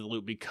and out of the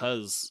loop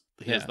because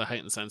he has the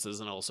heightened senses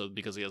and also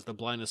because he has the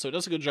blindness. So it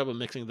does a good job of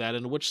mixing that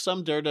in, which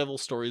some Daredevil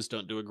stories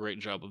don't do a great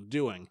job of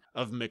doing,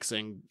 of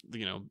mixing,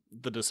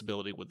 the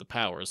disability with the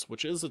powers,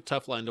 which is a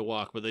tough line to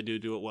walk, but they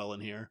do it well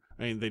in here.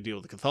 I mean, they deal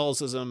with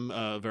Catholicism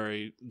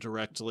very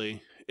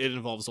directly. It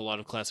involves a lot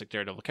of classic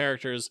Daredevil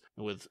characters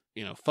with,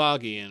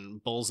 Foggy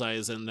and Bullseye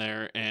is in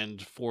there.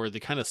 And for the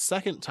kind of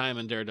second time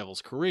in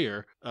Daredevil's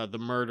career, the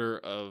murder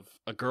of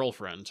a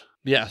girlfriend.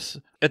 Yes.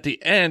 At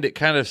the end, it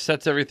kind of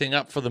sets everything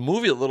up for the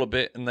movie a little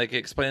bit and like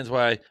explains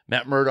explains why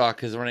Matt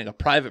Murdock is running a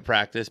private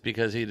practice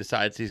because he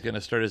decides he's going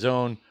to start his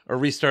own or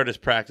restart his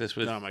practice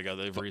with. Oh my God,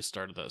 they've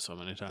restarted that so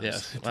many times.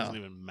 Yes, It doesn't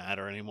even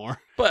matter anymore.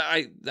 But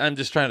I'm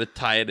just trying to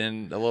tie it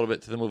in a little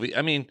bit to the movie.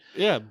 I mean,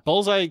 yeah,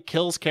 Bullseye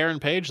kills Karen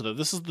Page though.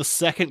 This is the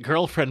second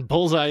girlfriend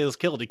Bullseye has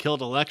killed. He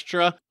killed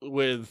Elektra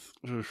with.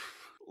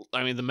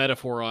 I mean, the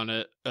metaphor on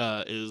it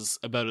is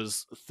about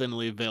as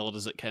thinly veiled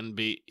as it can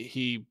be.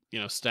 He,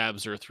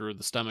 stabs her through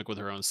the stomach with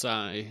her own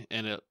sai,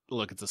 and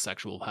it's a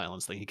sexual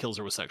violence thing. He kills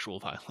her with sexual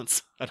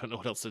violence. I don't know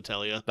what else to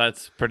tell you.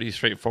 That's pretty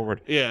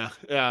straightforward. Yeah,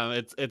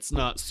 it's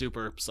not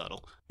super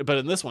subtle. But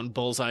in this one,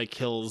 Bullseye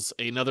kills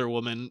another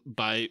woman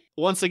by,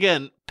 once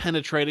again,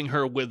 penetrating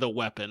her with a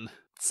weapon.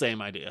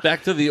 Same idea.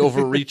 Back to the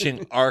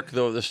overreaching arc,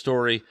 though, of the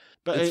story.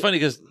 But it's funny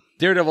because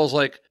Daredevil's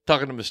like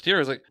talking to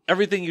Mysterio, like,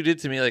 everything you did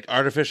to me, like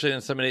artificially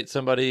inseminate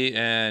somebody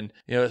and,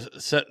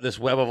 set this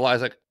web of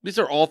lies. Like, these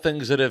are all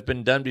things that have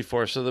been done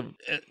before. So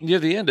near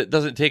the end, it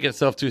doesn't take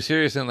itself too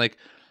serious. And like,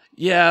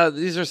 yeah,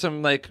 these are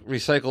some like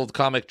recycled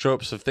comic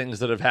tropes of things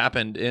that have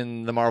happened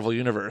in the Marvel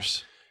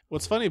universe.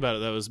 What's funny about it,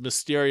 though, is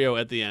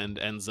Mysterio at the end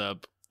ends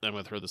up, I'm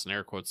going to throw this in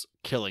air quotes,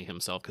 killing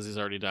himself because he's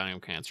already dying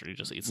of cancer. He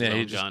just eats his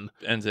own gun.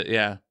 Ends it,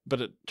 yeah.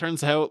 But it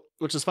turns out,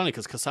 which is funny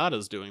because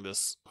Quesada's doing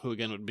this, who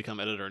again would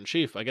become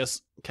editor-in-chief. I guess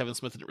Kevin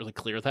Smith didn't really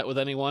clear that with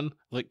anyone,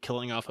 like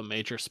killing off a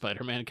major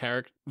Spider-Man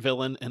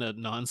villain in a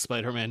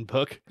non-Spider-Man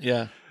book.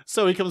 Yeah.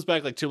 So he comes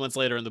back like 2 months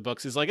later in the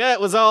books. He's like,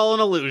 it was all an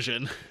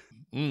illusion.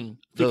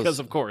 Because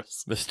of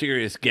course.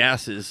 Mysterious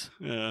gases.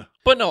 Yeah.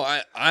 But no,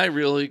 I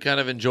really kind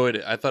of enjoyed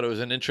it. I thought it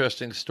was an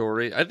interesting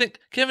story. I think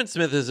Kevin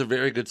Smith is a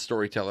very good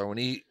storyteller. When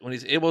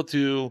he's able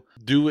to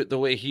do it the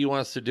way he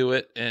wants to do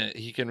it, and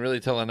he can really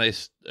tell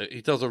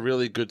he tells a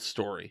really good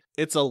story.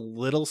 It's a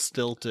little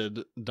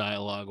stilted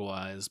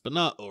dialogue-wise, but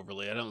not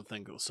overly. I don't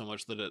think so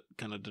much that it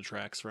kind of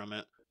detracts from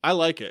it. I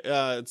like it.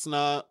 It's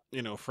not,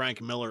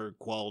 Frank Miller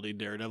quality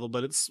Daredevil,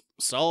 but it's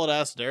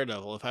solid-ass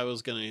Daredevil. If I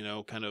was going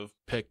to, kind of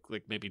pick,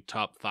 like, maybe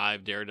top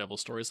 5 Daredevil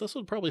stories, this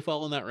would probably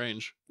fall in that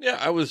range. Yeah,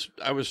 I was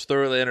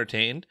thoroughly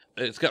entertained.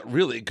 It's got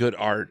really good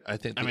art, I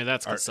think.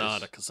 That's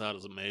Quesada.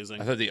 Quesada's amazing.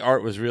 I thought the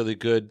art was really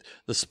good.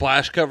 The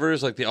splash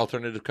covers, like the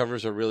alternative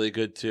covers, are really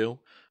good, too.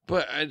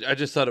 But I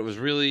just thought it was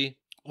really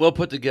well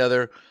put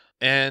together.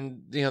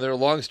 And, there are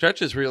long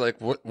stretches where you're like,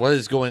 what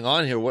is going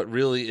on here? What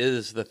really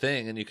is the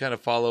thing? And you kind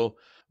of follow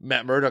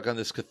Matt Murdock on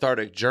this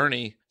cathartic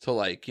journey to,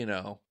 like,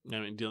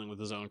 dealing with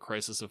his own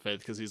crisis of faith,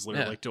 because he's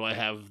literally like, do I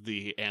have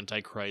the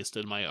Antichrist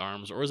in my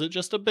arms, or is it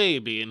just a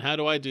baby, and how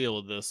do I deal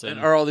with this? And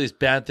are all these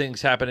bad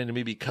things happening to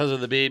me because of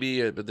the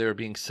baby, but they're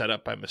being set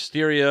up by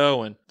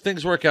Mysterio, and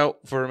things work out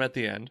for him at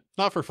the end.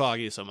 Not for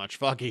Foggy so much.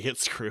 Foggy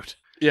gets screwed.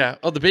 Yeah.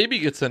 Oh, the baby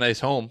gets a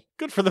nice home.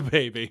 Good for the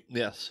baby.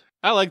 Yes.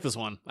 I like this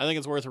one. I think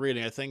it's worth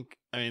reading.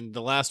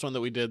 The last one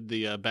that we did,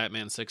 the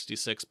Batman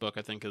 66 book,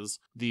 I think is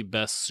the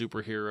best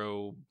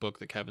superhero book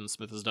that Kevin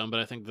Smith has done. But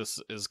I think this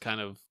is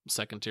kind of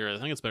second tier. I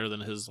think it's better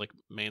than his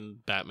main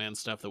Batman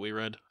stuff that we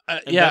read.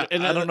 I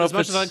don't know as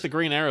much as I like the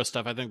Green Arrow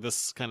stuff, I think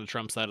this kind of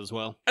trumps that as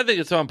well. I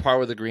think it's on par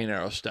with the Green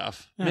Arrow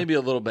stuff. Yeah. Maybe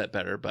a little bit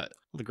better, but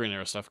the Green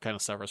Arrow stuff kind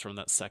of suffers from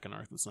that second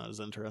arc that's not as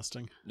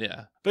interesting.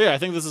 Yeah. But yeah, I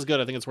think this is good.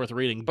 I think it's worth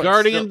reading. But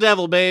Guardian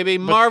Devil, baby.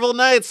 Marvel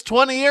Knights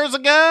 20 years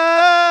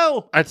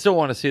ago! I'd still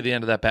want to see the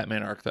end of that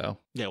Batman arc, though.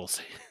 Yeah, we'll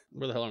see.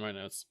 Where the hell are my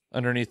notes?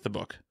 Underneath the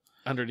book.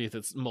 Underneath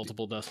its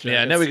multiple dust jackets.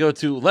 Yeah, now we go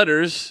to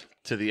letters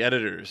to the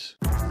editors.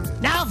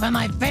 Now for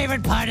my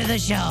favorite part of the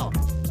show.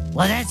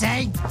 What's that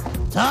say?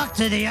 Talk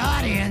to the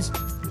audience.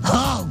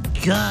 Oh,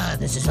 God,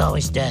 this is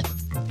always dead.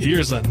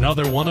 Here's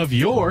another one of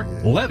your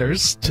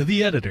letters to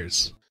the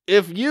editors.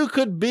 If you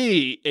could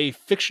be a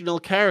fictional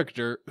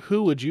character,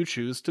 who would you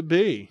choose to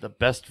be? The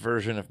best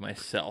version of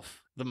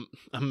myself.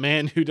 A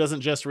man who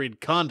doesn't just read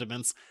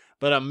condiments,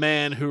 but a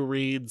man who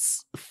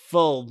reads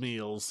full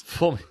meals.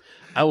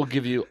 I will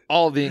give you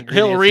all the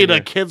ingredients. He'll read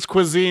a kid's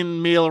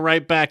cuisine meal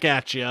right back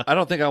at you. I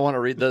don't think I want to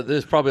read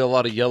there's probably a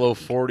lot of yellow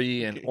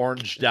 40 and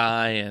orange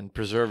dye and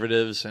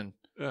preservatives and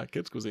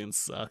kids cuisine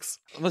sucks.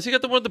 Unless you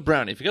got the one with the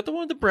brownie. If you got the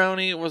one with the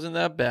brownie, it wasn't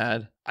that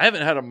bad. I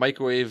haven't had a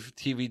microwave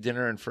TV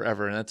dinner in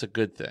forever, and that's a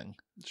good thing.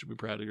 You should be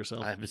proud of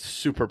yourself. I'm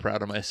super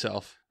proud of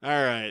myself. All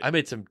right. I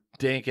made some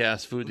dank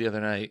ass food the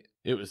other night.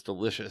 It was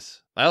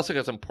delicious. I also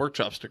got some pork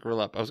chops to grill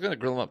up. I was going to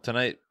grill them up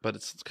tonight, but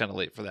it's kind of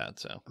late for that.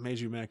 So I made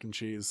you mac and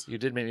cheese. You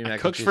did make me mac and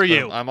cheese. Cooked for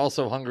you. I'm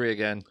also hungry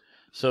again.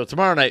 So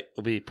tomorrow night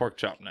will be pork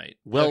chop night.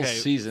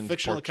 Well-seasoned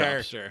fictional pork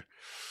chops. Character.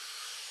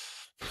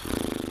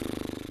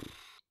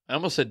 I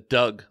almost said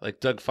Doug,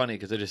 like Doug Funny,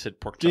 because I just said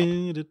pork chop.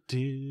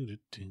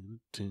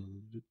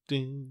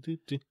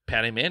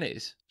 Patty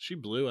Mayonnaise. She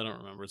blue? I don't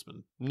remember.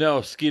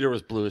 No, Skeeter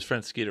was blue. His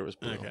friend Skeeter was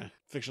blue. Okay.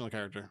 Fictional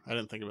character. I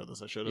didn't think about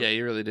this. I should have. Yeah,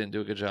 you really didn't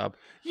do a good job.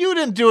 You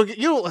didn't do it.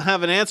 You don't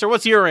have an answer.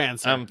 What's your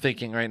answer? I'm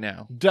thinking right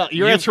now.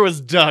 Your answer was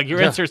Doug. Your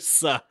answer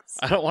sucks.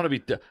 I don't want to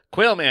be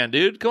Quail Man,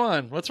 dude. Come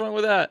on. What's wrong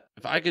with that?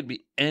 If I could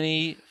be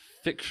any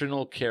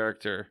fictional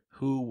character,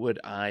 who would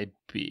I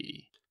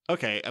be?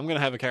 Okay, I'm going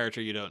to have a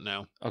character you don't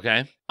know.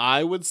 Okay.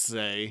 I would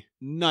say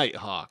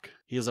Nighthawk.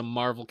 He is a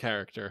Marvel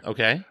character.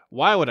 Okay.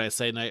 Why would I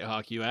say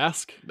Nighthawk, you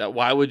ask?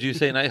 Why would you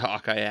say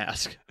Nighthawk, I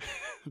ask?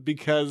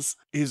 Because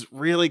he's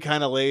really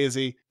kind of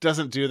lazy,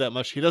 doesn't do that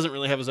much. He doesn't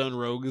really have his own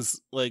rogues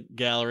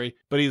gallery,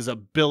 but he's a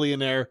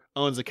billionaire,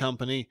 owns a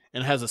company,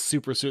 and has a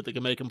super suit that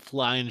can make him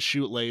fly and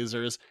shoot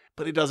lasers,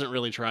 but he doesn't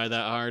really try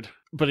that hard.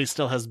 But he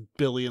still has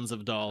billions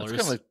of dollars.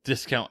 It's kind of like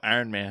discount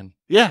Iron Man.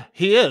 Yeah,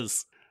 he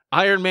is.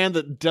 Iron Man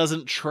that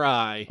doesn't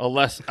try. A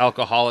less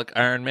alcoholic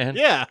Iron Man?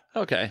 Yeah.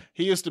 Okay.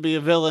 He used to be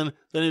a villain,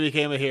 then he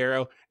became a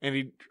hero, and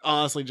he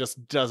honestly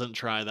just doesn't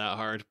try that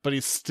hard. But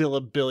he's still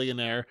a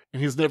billionaire,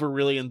 and he's never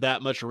really in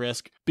that much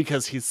risk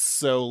because he's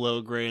so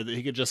low grade that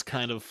he could just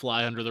kind of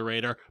fly under the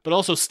radar, but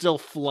also still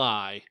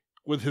fly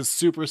with his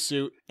super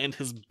suit and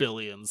his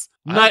billions.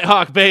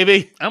 Nighthawk,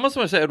 baby! I almost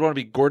want to say I'd want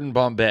to be Gordon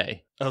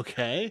Bombay.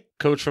 Okay.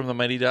 Coach from the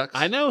Mighty Ducks.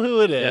 I know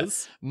who it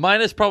is. Yeah.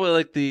 Mine is probably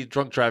like the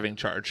drunk driving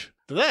charge.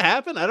 Did that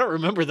happen? I don't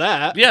remember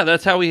that. Yeah,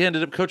 that's how he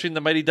ended up coaching the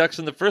Mighty Ducks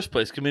in the first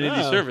place.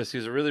 Community service. He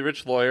was a really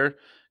rich lawyer,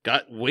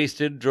 got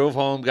wasted, drove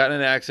home, got in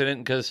an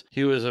accident because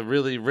he was a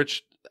really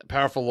rich,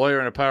 powerful lawyer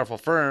in a powerful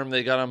firm.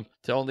 They got him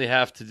to only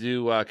have to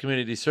do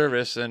community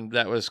service, and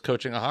that was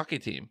coaching a hockey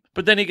team.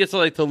 But then he gets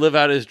to live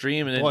out his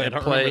dream and, Boy, and I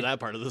don't play. remember that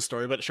part of the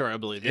story, but sure, I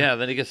believe you. Yeah,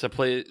 then he gets to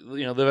play,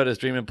 live out his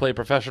dream and play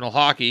professional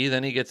hockey.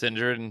 Then he gets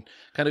injured and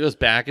kind of goes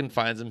back and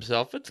finds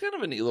himself. It's kind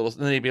of a neat little. And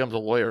then he becomes a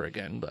lawyer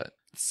again, but.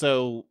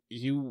 So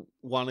you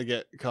want to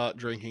get caught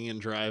drinking and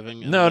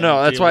driving? And no.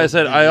 That's why I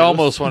said I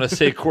almost want to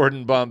say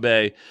Gordon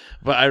Bombay,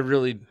 but I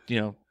really,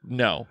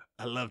 no.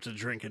 I love to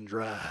drink and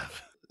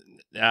drive.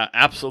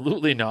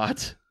 Absolutely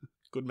not.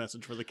 Good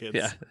message for the kids.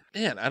 Yeah,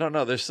 man. I don't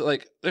know. There's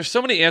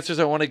so many answers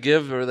I want to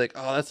give, or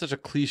oh, that's such a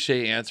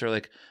cliche answer.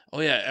 Oh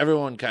yeah,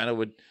 everyone kind of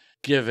would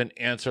give an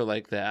answer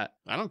like that.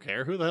 I don't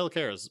care. Who the hell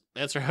cares?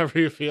 Answer however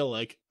you feel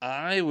like.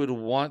 I would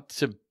want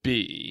to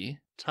be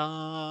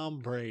Tom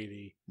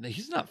Brady. No,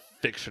 he's not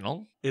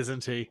fictional,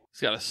 isn't he?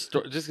 He's got a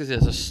story. Just because he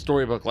has a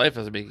storybook life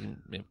doesn't make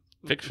him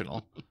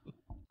fictional.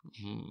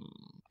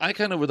 I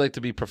kind of would like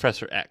to be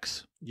Professor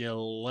X. You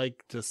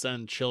like to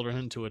send children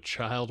into a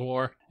child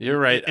war? You're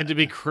right. And to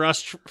be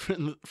crushed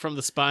from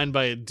the spine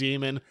by a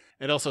demon.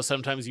 And also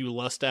sometimes you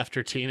lust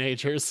after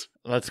teenagers.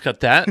 Let's cut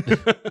that.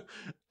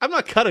 I'm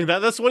not cutting that.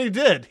 That's what he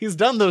did. He's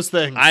done those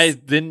things. I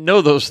didn't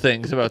know those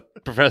things about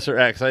Professor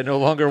X. I no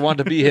longer want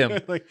to be him.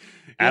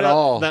 At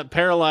all. That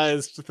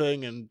paralyzed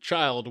thing in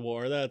child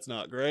war, that's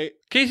not great.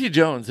 Casey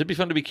Jones. It'd be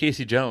fun to be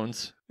Casey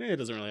Jones. He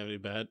doesn't really have any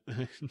bad.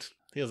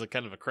 He has a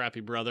kind of a crappy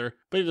brother,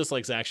 but he just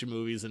likes action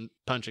movies and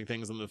punching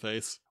things in the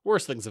face.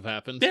 Worse things have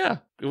happened. Yeah,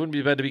 it wouldn't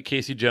be bad to be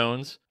Casey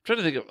Jones. I'm trying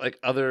to think of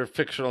other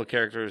fictional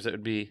characters that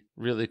would be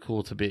really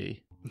cool to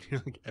be.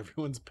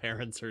 Everyone's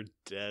parents are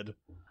dead.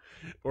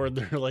 Or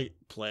their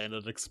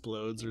planet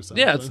explodes or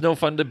something. Yeah, it's no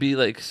fun to be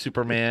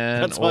Superman.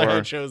 That's why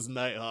I chose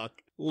Nighthawk.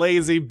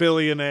 Lazy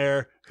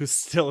billionaire who's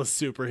still a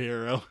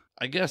superhero.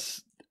 I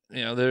guess,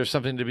 there's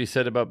something to be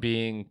said about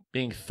being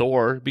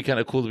Thor. It'd be kind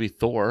of cool to be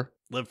Thor.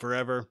 Live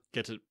forever.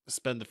 Get to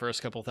spend the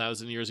first couple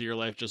thousand years of your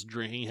life just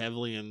drinking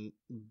heavily and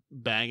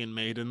banging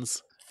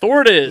maidens.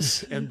 Thor it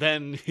is. And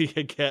then you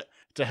get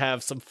to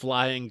have some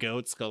flying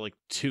goats called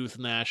Tooth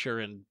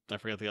Gnasher and I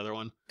forget the other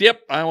one.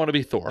 Yep, I want to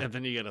be Thor. And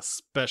then you get a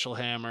special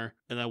hammer,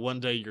 and then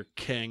one day you're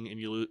king, and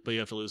but you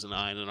have to lose an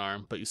eye and an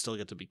arm, but you still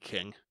get to be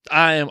king.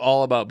 I am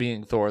all about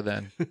being Thor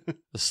then.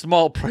 A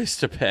small price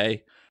to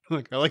pay.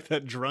 I like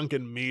that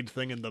drunken mead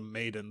thing in the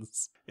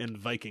maidens in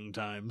Viking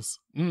times.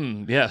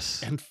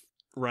 Yes. And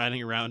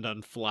riding around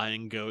on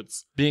flying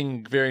goats.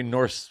 Being very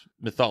Norse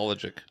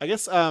mythologic. I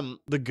guess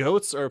the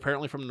goats are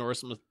apparently from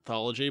Norse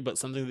mythology, but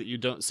something that you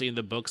don't see in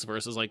the books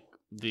versus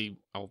the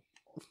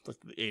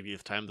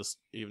 80th time this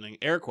evening,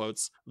 air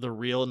quotes, the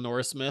real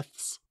Norse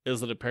myths is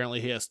that apparently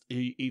he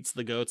eats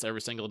the goats every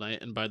single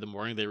night and by the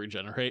morning they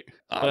regenerate.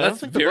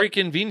 That's very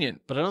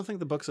convenient. But I don't think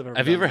the books have ever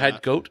Have you ever had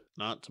that. goat?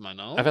 Not to my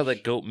knowledge. I've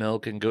had goat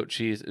milk and goat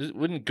cheese.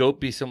 Wouldn't goat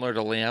be similar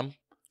to lamb?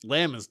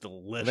 Lamb is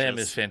delicious. Lamb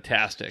is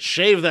fantastic.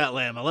 Shave that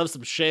lamb. I love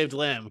some shaved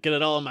lamb. Get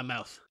it all in my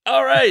mouth.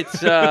 All right.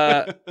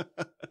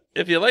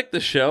 If you like the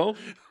show,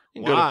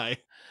 you can why?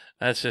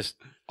 That's just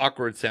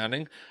awkward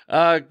sounding.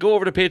 Go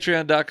over to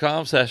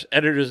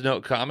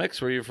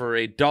patreon.com/editorsnotecomics where for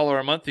 $1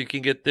 a month you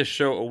can get this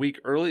show a week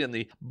early and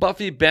the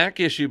Buffy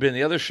back issue bin,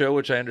 the other show,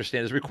 which I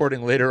understand is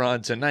recording later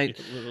on tonight.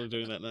 We're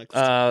doing that next.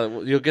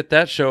 You'll get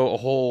that show a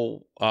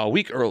whole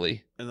week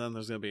early. And then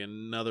there's going to be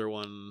another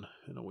one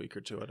in a week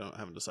or two.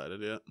 haven't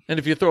decided yet. And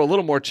if you throw a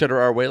little more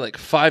cheddar our way,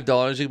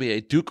 $5, you can be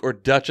a Duke or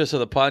Duchess of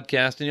the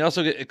podcast. And you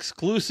also get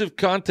exclusive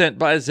content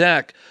by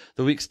Zach,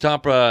 the week's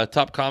top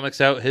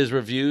comics out, his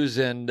reviews,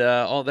 and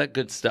all that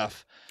good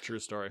stuff. True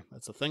story.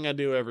 That's a thing I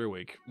do every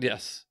week.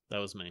 Yes. That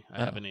was me.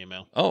 I have an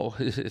email. Oh,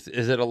 is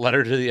it a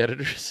letter to the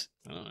editors?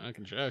 I don't know. I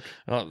can check.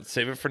 Well,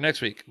 save it for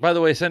next week. By the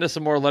way, send us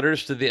some more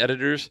letters to the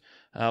editors.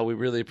 We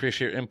really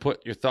appreciate your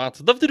input, your thoughts.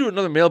 I'd love to do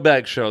another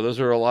mailbag show. Those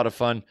are a lot of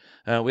fun.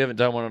 We haven't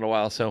done one in a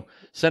while, so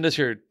send us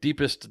your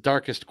deepest,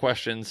 darkest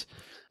questions.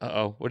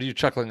 Uh-oh, what are you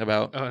chuckling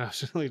about? Oh,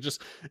 no,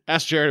 just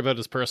ask Jared about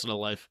his personal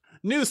life.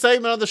 New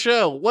segment on the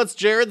show. What's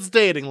Jared's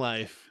dating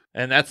life?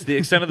 And that's the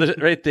extent of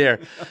it right there.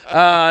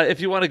 If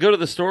you want to go to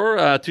the store,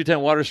 210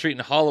 Water Street in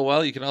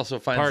Hollowell, you can also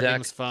find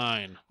Parking's Zach.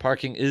 fine.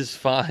 Parking is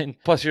fine.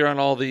 Plus, you're on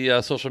all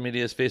the social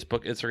medias,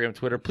 Facebook, Instagram,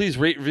 Twitter. Please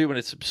rate, review,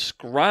 and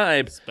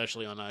subscribe.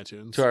 Especially on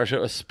iTunes. To our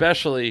show,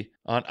 especially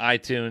on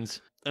iTunes.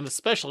 And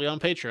especially on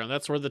Patreon.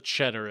 That's where the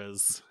cheddar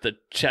is. The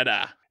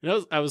cheddar. You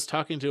know, I was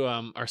talking to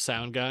our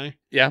sound guy.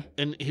 Yeah.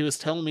 And he was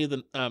telling me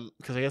that,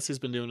 because I guess he's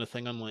been doing a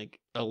thing on like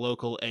a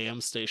local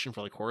AM station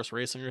for like horse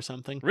racing or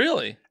something.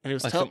 Really? And he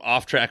was like some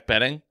off-track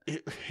betting?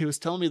 He was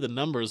telling me the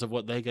numbers of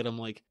what they get. I'm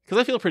like, because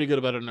I feel pretty good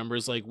about our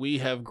numbers. Like, we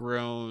have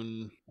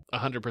grown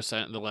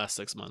 100% in the last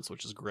 6 months,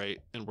 which is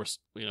great. And we're,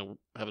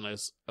 have a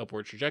nice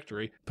upward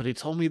trajectory. But he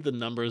told me the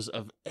numbers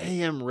of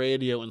AM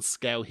radio in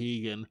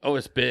Skowhegan. Oh,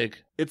 it's big.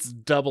 It's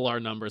double our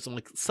numbers. I'm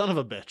like, son of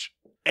a bitch.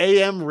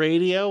 AM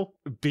radio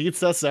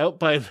beats us out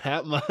by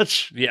that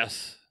much?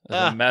 Yes.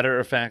 As a matter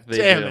of fact, they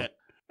damn do. it.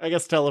 I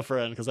guess tell a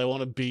friend, because I want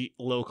to beat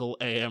local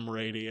AM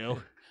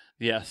radio.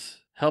 Yes.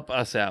 Help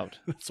us out.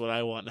 That's what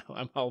I want now.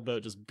 I'm all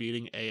about just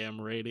beating AM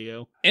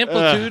radio.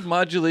 Amplitude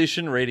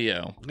modulation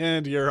radio.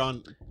 And you're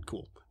on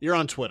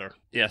Twitter.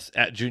 Yes,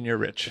 at Junior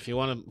Rich. If you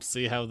want to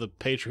see how the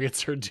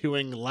Patriots are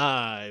doing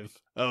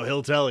live,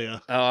 he'll tell you.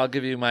 Oh, I'll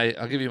give you my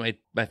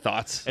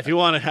thoughts. If you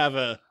want to have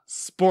a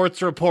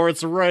sports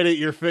reports right at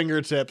your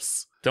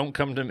fingertips, don't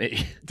come to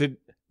me. Did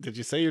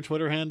you say your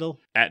Twitter handle?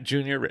 At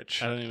Junior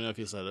Rich. I don't even know if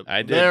you said it.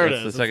 I did. There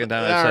That's it is. The second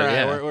time I all said right,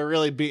 yeah. We're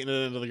really beating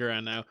it into the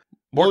ground now.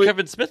 More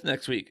Kevin Smith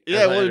next week.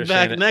 Yeah, we'll be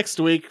back next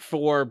week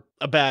for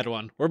a bad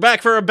one. We're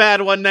back for a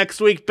bad one next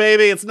week,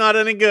 baby. It's not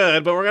any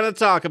good, but we're going to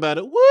talk about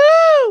it.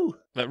 Woo!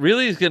 But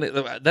really,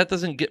 that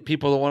doesn't get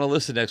people to want to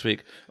listen next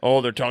week.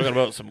 Oh, they're talking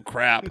about some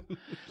crap.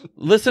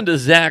 Listen to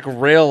Zach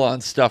rail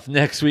on stuff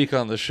next week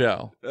on the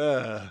show.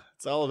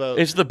 It's all about...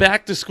 It's the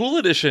back to school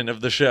edition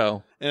of the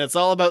show. And it's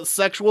all about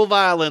sexual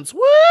violence.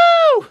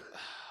 Woo!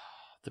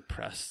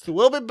 Depressed.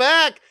 We'll be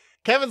back.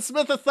 Kevin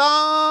Smith-a-thon.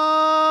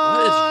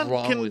 What is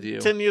wrong with you?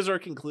 Continues or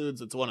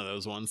concludes. It's one of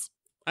those ones.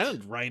 I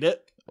didn't write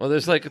it. Well,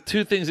 there's like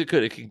two things it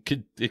could.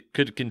 It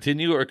could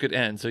continue or it could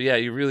end. So yeah,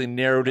 you really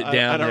narrowed it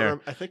down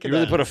there. I think you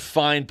really put a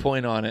fine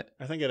point on it.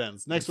 I think it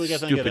ends next week. I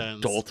think Stupid it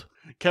ends. Dolt.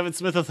 Kevin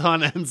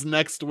Smith-a-thon ends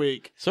next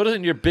week. So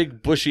doesn't your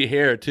big bushy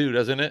hair too,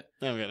 doesn't it?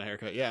 I'm getting a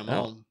haircut. Yeah,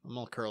 I'm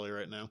all curly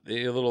right now.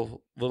 A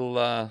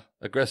little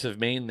aggressive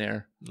mane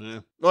there. Yeah,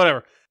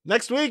 whatever.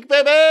 Next week,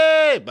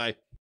 baby. Bye.